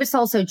 We believe it's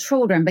also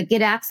children, but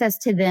get access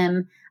to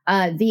them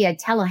via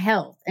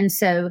telehealth. And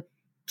so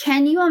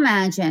can you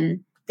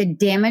imagine the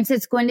damage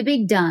that's going to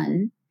be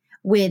done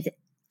with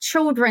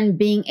children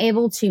being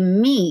able to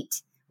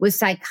meet with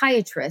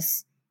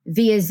psychiatrists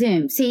via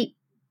Zoom? See,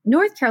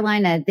 North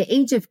Carolina, the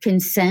age of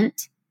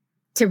consent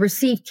to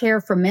receive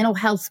care for mental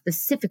health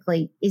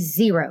specifically is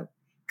 0.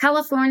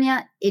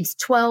 California, it's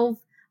 12.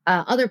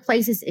 Other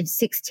places, it's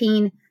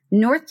 16.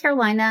 North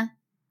Carolina,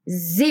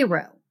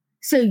 0.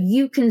 So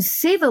you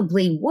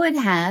conceivably would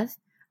have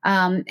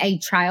a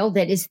child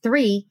that is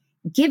 3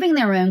 giving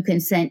their own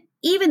consent,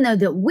 even though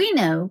that we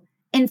know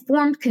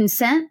informed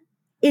consent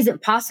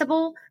isn't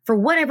possible. For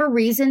whatever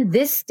reason,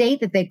 this state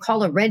that they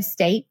call a red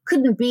state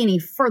couldn't be any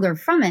further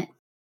from it.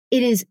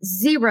 It is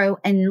 0,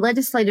 and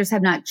legislators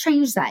have not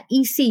changed that.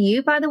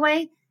 ECU, by the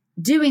way,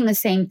 doing the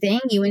same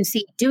thing. UNC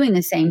doing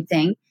the same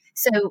thing.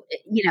 So,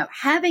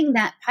 having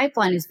that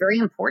pipeline is very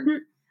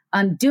important.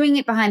 Doing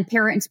it behind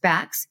parents'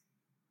 backs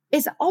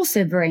is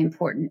also very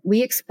important.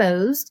 We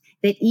exposed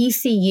that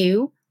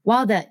ECU,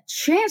 while the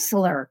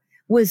chancellor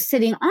was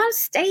sitting on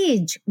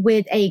stage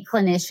with a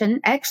clinician,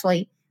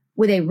 actually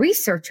with a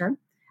researcher,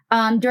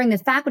 during the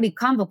faculty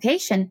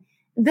convocation,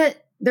 the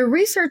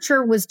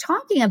researcher was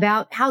talking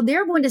about how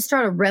they're going to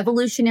start a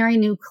revolutionary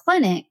new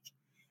clinic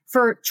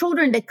for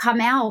children to come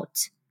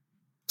out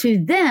to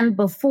them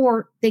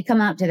before they come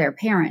out to their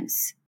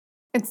parents.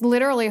 It's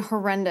literally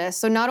horrendous.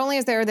 So not only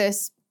is there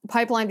this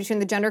pipeline between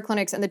the gender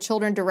clinics and the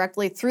children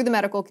directly through the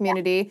medical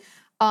community,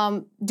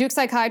 Duke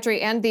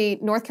Psychiatry and the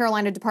North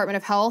Carolina Department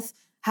of Health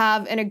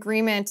have an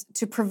agreement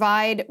to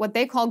provide what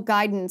they call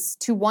guidance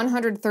to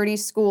 130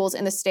 schools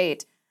in the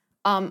state.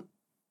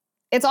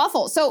 It's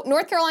awful. So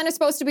North Carolina is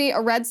supposed to be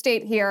a red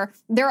state here.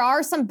 There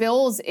are some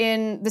bills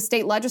in the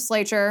state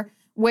legislature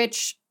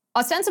which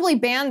ostensibly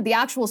ban the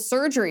actual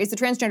surgeries, the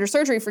transgender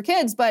surgery for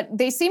kids, but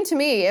they seem to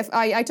me, if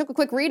I took a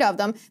quick read of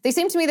them, they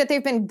seem to me that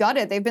they've been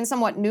gutted, they've been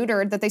somewhat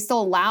neutered, that they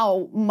still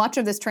allow much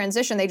of this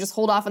transition. They just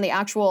hold off on the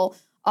actual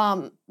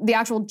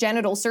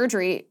genital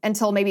surgery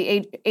until maybe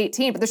age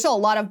 18, but there's still a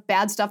lot of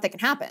bad stuff that can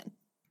happen.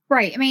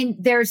 Right. I mean,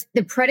 there's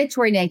the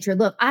predatory nature.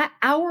 Look,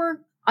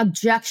 our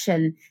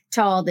objection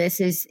to all this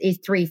is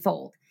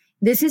threefold.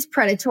 This is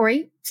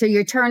predatory. So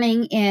you're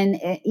turning in,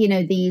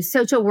 the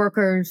social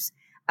workers,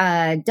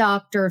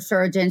 doctors,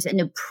 surgeons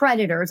into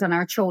predators on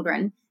our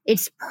children.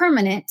 It's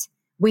permanent.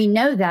 We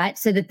know that.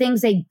 So the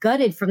things they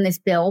gutted from this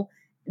bill,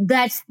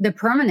 that's the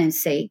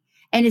permanency,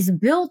 and is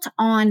built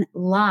on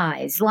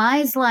lies.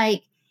 Lies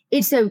like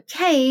it's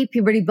okay.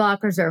 Puberty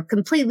blockers are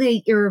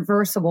completely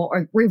irreversible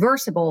or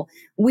reversible.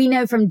 We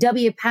know from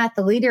W. Pat,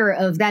 the leader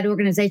of that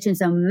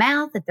organization's own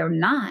mouth, that they're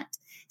not.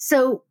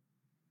 So,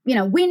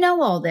 we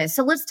know all this.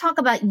 So let's talk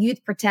about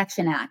Youth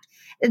Protection Act.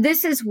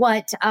 This is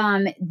what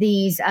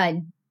these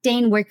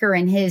Dane Wicker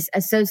and his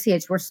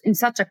associates were in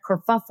such a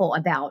kerfuffle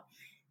about.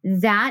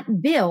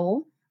 That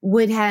bill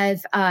would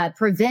have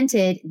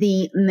prevented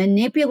the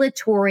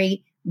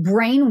manipulatory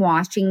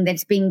brainwashing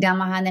that's being done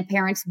behind the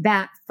parents'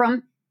 back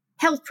from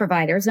health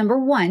providers, number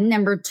one.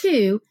 Number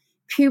two,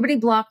 puberty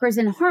blockers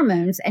and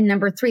hormones. And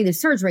number three, the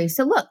surgery.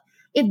 So look,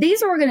 if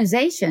these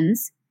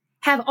organizations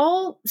have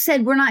all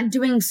said we're not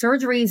doing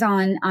surgeries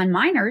on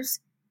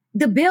minors,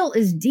 the bill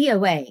is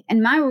DOA.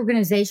 And my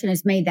organization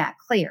has made that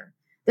clear.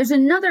 There's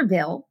another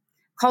bill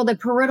called the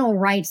Parental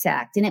Rights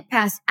Act, and it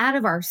passed out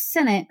of our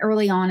Senate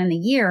early on in the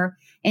year,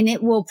 and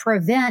it will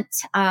prevent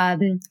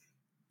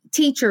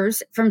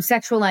teachers from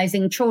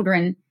sexualizing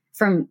children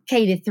from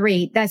K to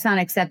 3. That's not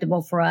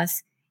acceptable for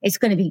us. It's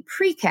going to be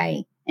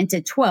pre-K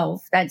into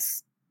 12.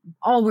 That's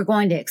all we're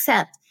going to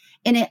accept.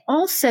 And it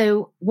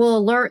also will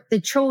alert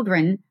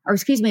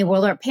will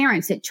alert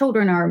parents that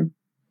children are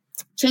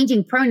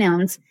changing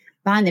pronouns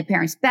behind the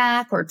parents'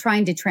 back or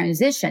trying to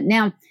transition.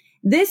 Now,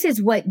 this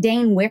is what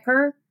Dane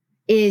Wicker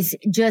is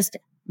just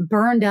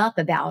burned up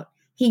about.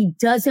 He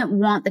doesn't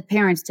want the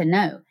parents to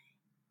know.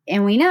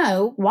 And we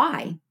know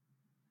why.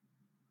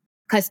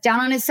 Cuts down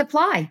on his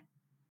supply.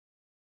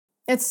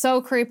 It's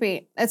so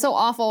creepy. It's so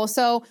awful.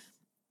 So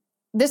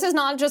this is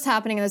not just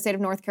happening in the state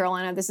of North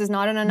Carolina. This is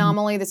not an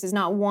anomaly. This is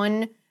not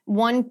one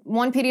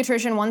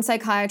pediatrician, one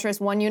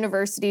psychiatrist, one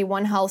university,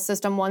 one health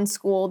system, one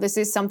school. This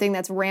is something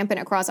that's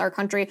rampant across our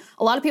country.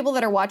 A lot of people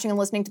that are watching and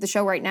listening to the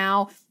show right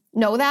now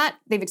know that.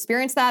 They've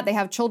experienced that. They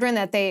have children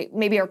that they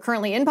maybe are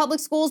currently in public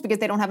schools because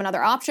they don't have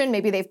another option.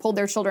 Maybe they've pulled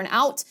their children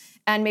out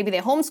and maybe they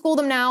homeschool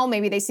them now.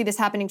 Maybe they see this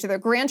happening to their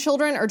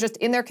grandchildren or just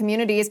in their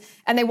communities,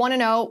 and they want to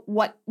know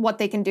what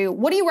they can do.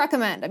 What do you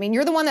recommend? I mean,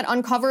 you're the one that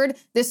uncovered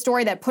this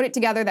story, that put it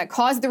together, that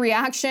caused the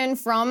reaction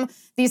from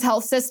these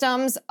health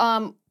systems.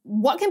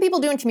 What can people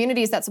do in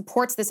communities that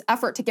supports this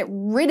effort to get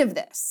rid of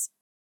this?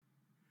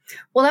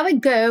 Well, I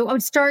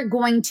would start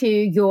going to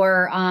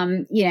your,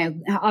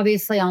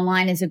 obviously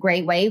online is a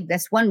great way.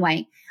 That's one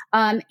way.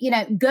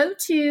 Go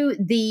to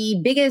the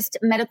biggest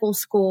medical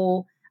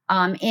school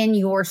in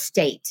your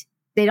state.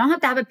 They don't have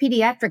to have a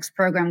pediatrics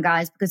program,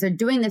 guys, because they're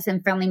doing this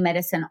in family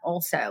medicine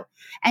also.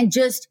 And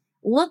just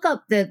look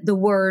up the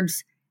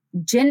words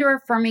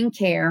gender-affirming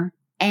care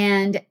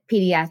and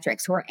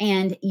pediatrics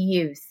and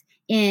youth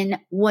in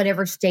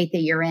whatever state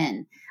that you're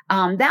in.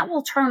 That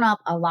will turn up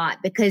a lot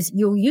because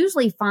you'll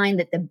usually find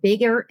that the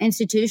bigger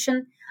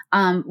institution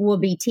will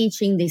be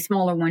teaching the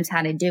smaller ones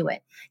how to do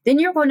it. Then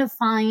you're going to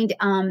find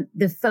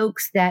the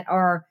folks that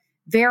are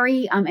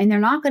very, and they're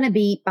not going to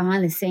be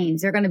behind the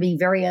scenes. They're going to be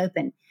very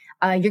open.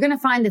 You're going to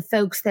find the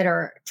folks that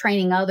are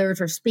training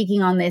others or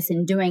speaking on this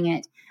and doing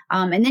it.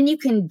 And then you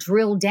can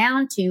drill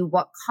down to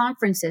what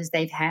conferences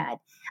they've had.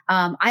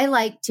 I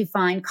like to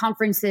find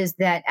conferences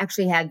that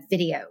actually have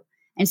video.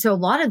 And so a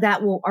lot of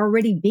that will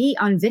already be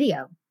on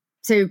video.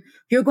 So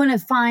you're going to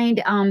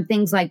find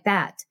things like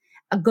that.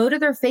 Go to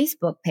their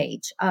Facebook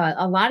page.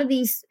 A lot of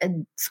these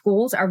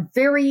schools are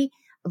very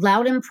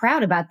loud and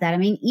proud about that. I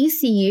mean,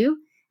 ECU,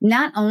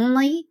 not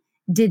only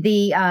did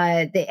the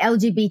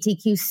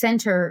LGBTQ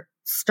Center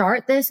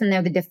start this, and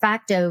they're the de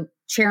facto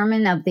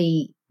chairman of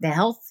the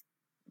health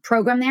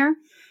program there,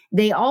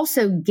 they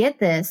also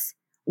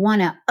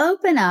want to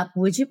open up,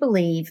 would you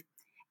believe,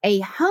 a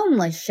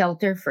homeless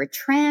shelter for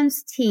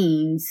trans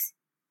teens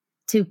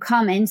to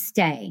come and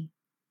stay.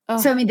 Oh.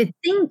 So, I mean, the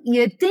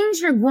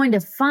things you're going to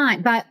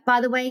find,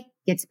 by the way,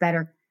 gets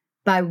better,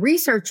 by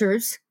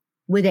researchers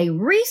with a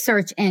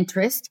research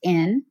interest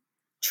in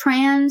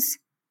trans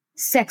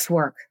sex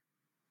work.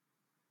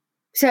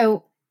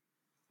 So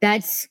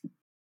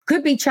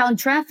could be child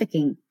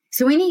trafficking.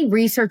 So we need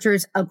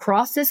researchers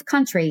across this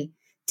country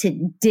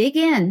to dig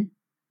in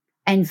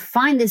and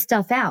find this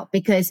stuff out,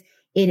 because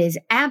it is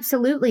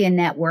absolutely a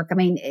network. I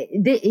mean,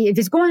 if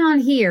it's going on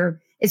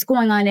here, it's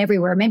going on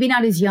everywhere. Maybe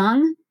not as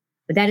young,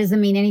 but that doesn't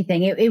mean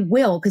anything. It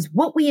will, because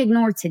what we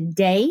ignore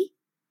today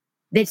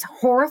that's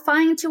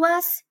horrifying to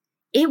us,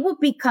 it will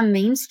become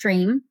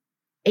mainstream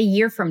a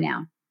year from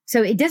now.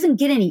 So it doesn't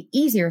get any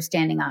easier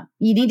standing up.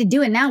 You need to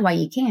do it now while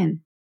you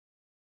can.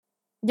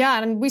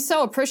 Yeah, and we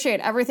so appreciate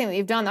everything that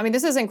you've done. I mean,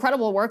 this is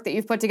incredible work that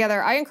you've put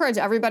together. I encourage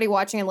everybody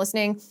watching and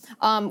listening,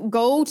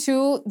 go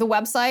to the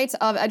website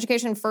of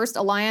Education First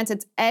Alliance.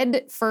 It's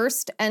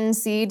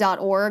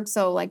edfirstnc.org.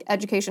 So like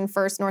Education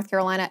First North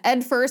Carolina,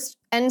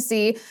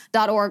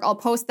 edfirstnc.org. I'll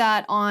post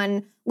that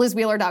on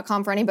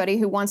lizwheeler.com for anybody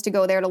who wants to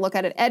go there to look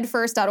at it,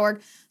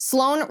 edfirst.org.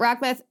 Sloan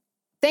Rachmeth,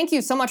 thank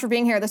you so much for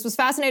being here. This was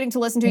fascinating to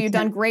listen to. You've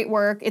done great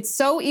work. It's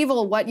so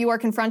evil what you are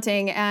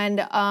confronting,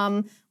 and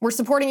we're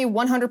supporting you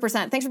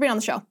 100%. Thanks for being on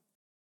the show.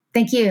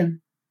 Thank you.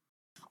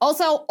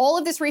 Also, all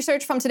of this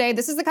research from today,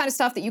 this is the kind of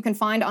stuff that you can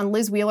find on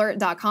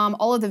lizwheeler.com.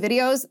 All of the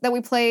videos that we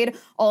played,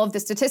 all of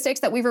the statistics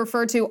that we've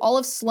referred to, all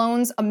of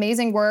Sloan's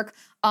amazing work.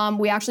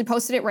 We actually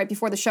posted it right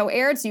before the show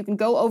aired, so you can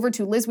go over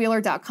to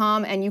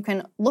lizwheeler.com and you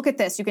can look at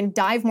this. You can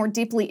dive more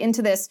deeply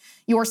into this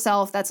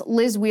yourself. That's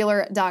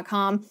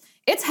lizwheeler.com.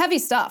 It's heavy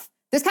stuff.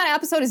 This kind of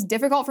episode is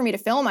difficult for me to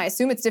film. I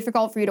assume it's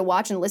difficult for you to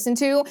watch and listen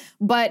to.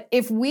 But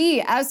if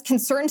we, as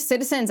concerned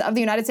citizens of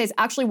the United States,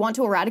 actually want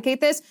to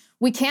eradicate this,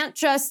 we can't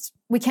just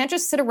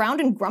sit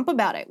around and grump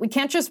about it. We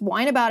can't just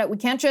whine about it. We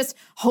can't just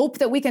hope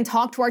that we can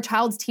talk to our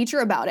child's teacher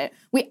about it.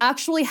 We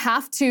actually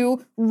have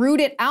to root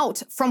it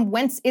out from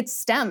whence it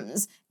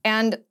stems.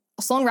 And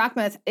Sloan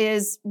Rachmeth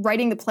is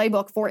writing the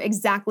playbook for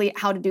exactly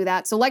how to do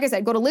that. So like I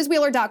said, go to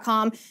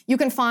lizwheeler.com. You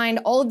can find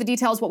all of the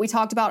details, what we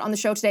talked about on the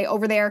show today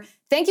over there.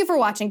 Thank you for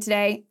watching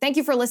today. Thank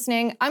you for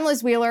listening. I'm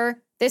Liz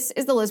Wheeler. This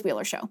is The Liz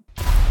Wheeler Show.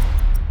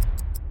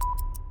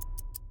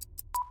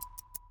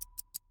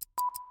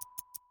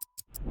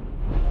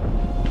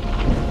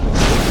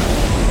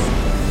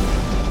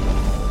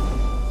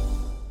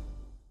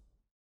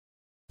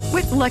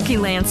 With Lucky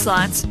Land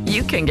Slots,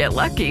 you can get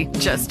lucky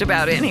just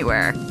about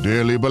anywhere.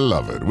 Dearly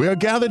beloved, we are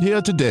gathered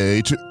here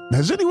today to...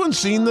 Has anyone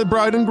seen the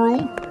bride and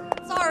groom?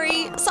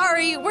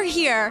 Sorry, we're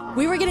here.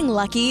 We were getting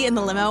lucky in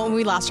the limo and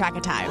we lost track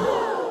of time.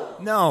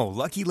 No,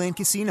 Lucky Land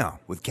Casino,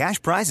 with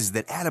cash prizes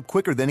that add up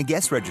quicker than a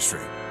guest registry.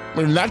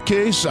 In that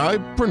case, I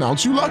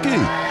pronounce you lucky.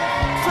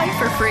 Play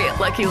for free at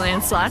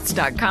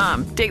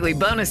LuckyLandSlots.com. Daily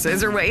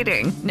bonuses are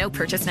waiting. No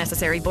purchase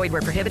necessary. Void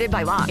where prohibited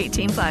by law.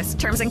 18+.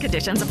 Terms and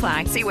conditions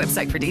apply. See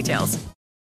website for details.